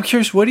 I'm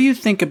curious, what do you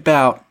think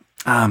about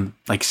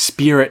like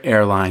Spirit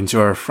Airlines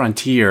or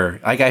Frontier?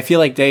 Like, I feel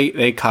like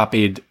they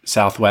copied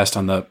Southwest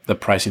on the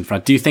pricing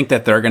front. Do you think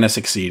that they're going to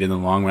succeed in the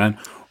long run,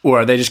 or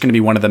are they just going to be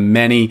one of the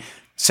many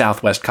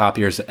Southwest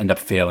copiers that end up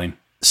failing?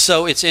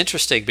 So it's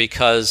interesting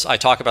because I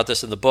talk about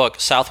this in the book.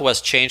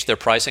 Southwest changed their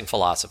pricing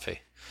philosophy.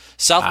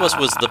 Southwest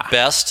was the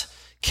best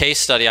case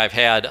study I've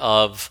had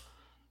of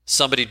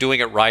somebody doing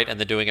it right and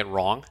then doing it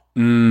wrong.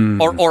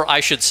 Or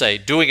I should say,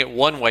 doing it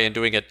one way and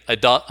doing it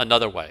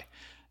another way.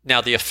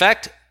 Now, the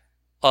effect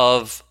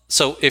of,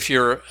 so if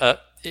you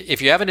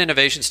have an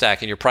innovation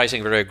stack and you're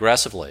pricing very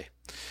aggressively,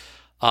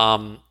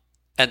 and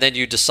then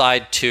you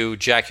decide to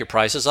jack your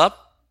prices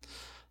up,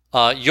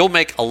 you'll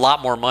make a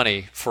lot more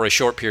money for a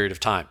short period of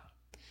time.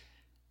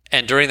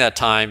 And during that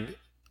time,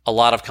 a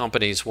lot of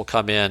companies will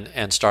come in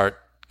and start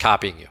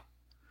copying you.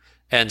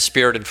 And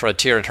Spirit and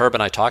Frontier, and Herb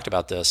and I talked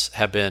about this,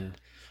 have been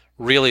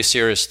really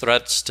serious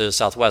threats to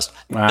Southwest.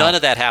 Wow. None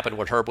of that happened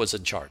when Herb was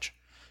in charge.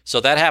 So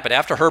that happened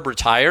after Herb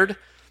retired.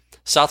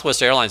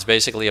 Southwest Airlines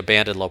basically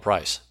abandoned low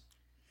price.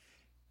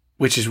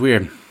 Which is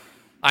weird.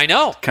 I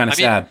know. Kind of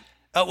sad.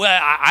 Well,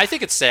 I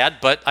think it's sad,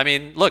 but I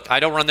mean, look, I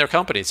don't run their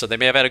company, so they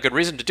may have had a good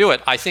reason to do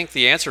it. I think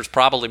the answer is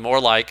probably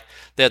more like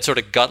they had sort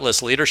of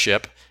gutless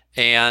leadership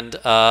and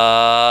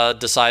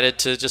decided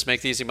to just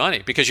make the easy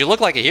money. Because you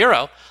look like a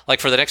hero. Like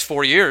for the next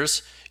 4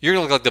 years, you're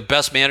going to look like the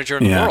best manager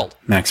in the world.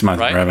 Maximize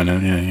right? revenue.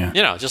 Yeah.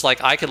 You know, just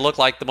like I could look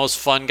like the most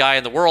fun guy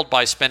in the world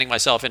by spending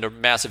myself into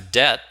massive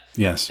debt.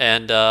 Yes.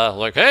 And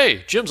like,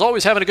 hey, Jim's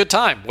always having a good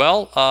time.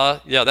 Well,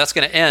 that's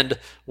going to end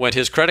when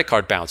his credit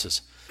card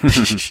bounces.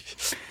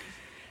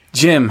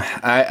 Jim,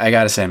 I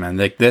got to say, man,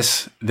 like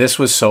this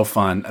was so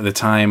fun. The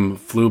time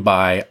flew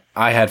by.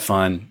 I had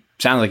fun.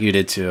 Sounds like you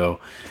did too.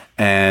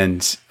 And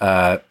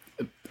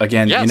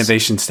again, yes. The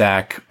Innovation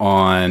Stack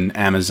on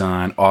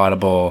Amazon,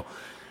 Audible.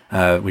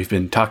 We've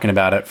been talking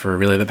about it for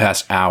really the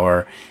past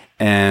hour.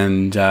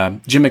 And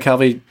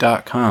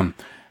jimmckelvey.com.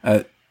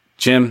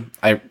 Jim,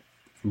 I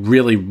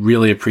really,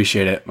 really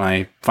appreciate it.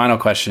 My final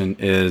question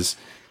is,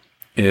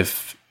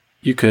 if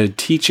you could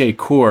teach a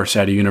course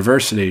at a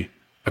university,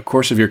 a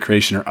course of your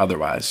creation or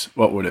otherwise,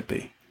 what would it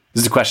be?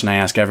 This is a question I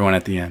ask everyone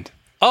at the end.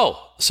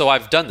 Oh, so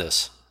I've done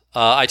this.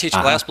 I teach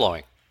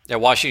glassblowing at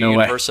Washington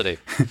University.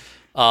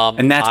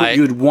 And that's what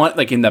you'd want,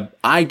 like in the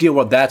ideal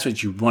world, that's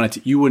what you wanted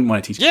to, you wouldn't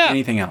want to teach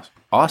anything else.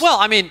 Awesome. Well,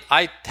 I mean,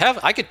 I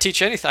could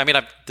teach anything. I mean,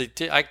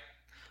 they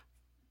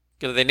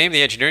named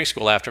the engineering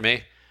school after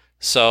me.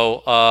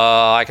 So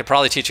I could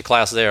probably teach a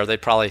class there.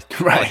 They'd probably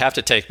have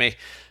to take me.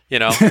 You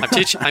know,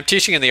 I'm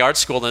teaching in the art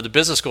school, and the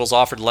business school's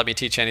offered to let me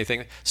teach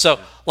anything. So,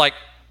 like,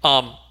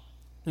 no,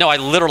 I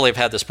literally have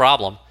had this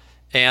problem,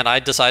 and I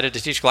decided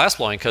to teach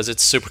glassblowing because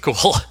it's super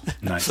cool.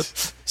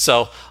 Nice.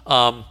 So,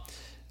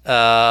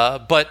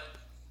 but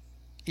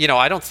you know,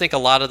 I don't think a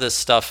lot of this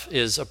stuff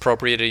is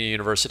appropriate in a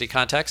university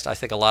context. I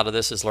think a lot of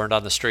this is learned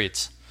on the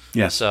streets.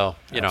 Yes. So,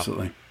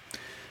 absolutely.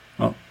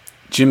 Well,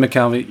 Jim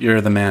McKelvey, you're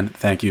the man.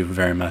 Thank you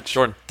very much.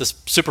 Jordan, this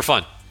is super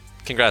fun.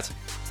 Congrats.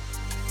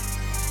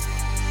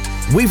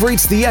 We've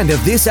reached the end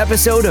of this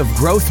episode of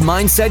Growth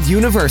Mindset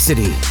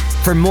University.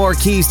 For more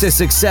keys to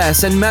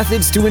success and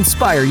methods to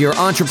inspire your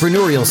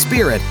entrepreneurial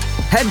spirit,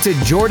 head to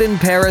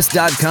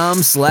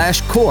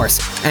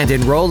jordanparis.com/course and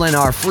enroll in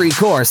our free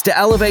course to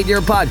elevate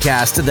your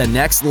podcast to the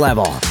next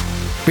level.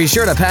 Be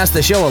sure to pass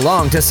the show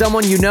along to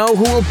someone you know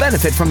who will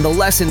benefit from the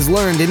lessons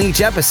learned in each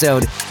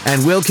episode,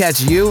 and we'll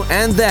catch you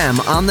and them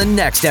on the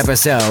next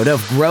episode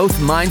of Growth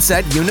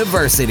Mindset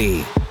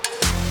University.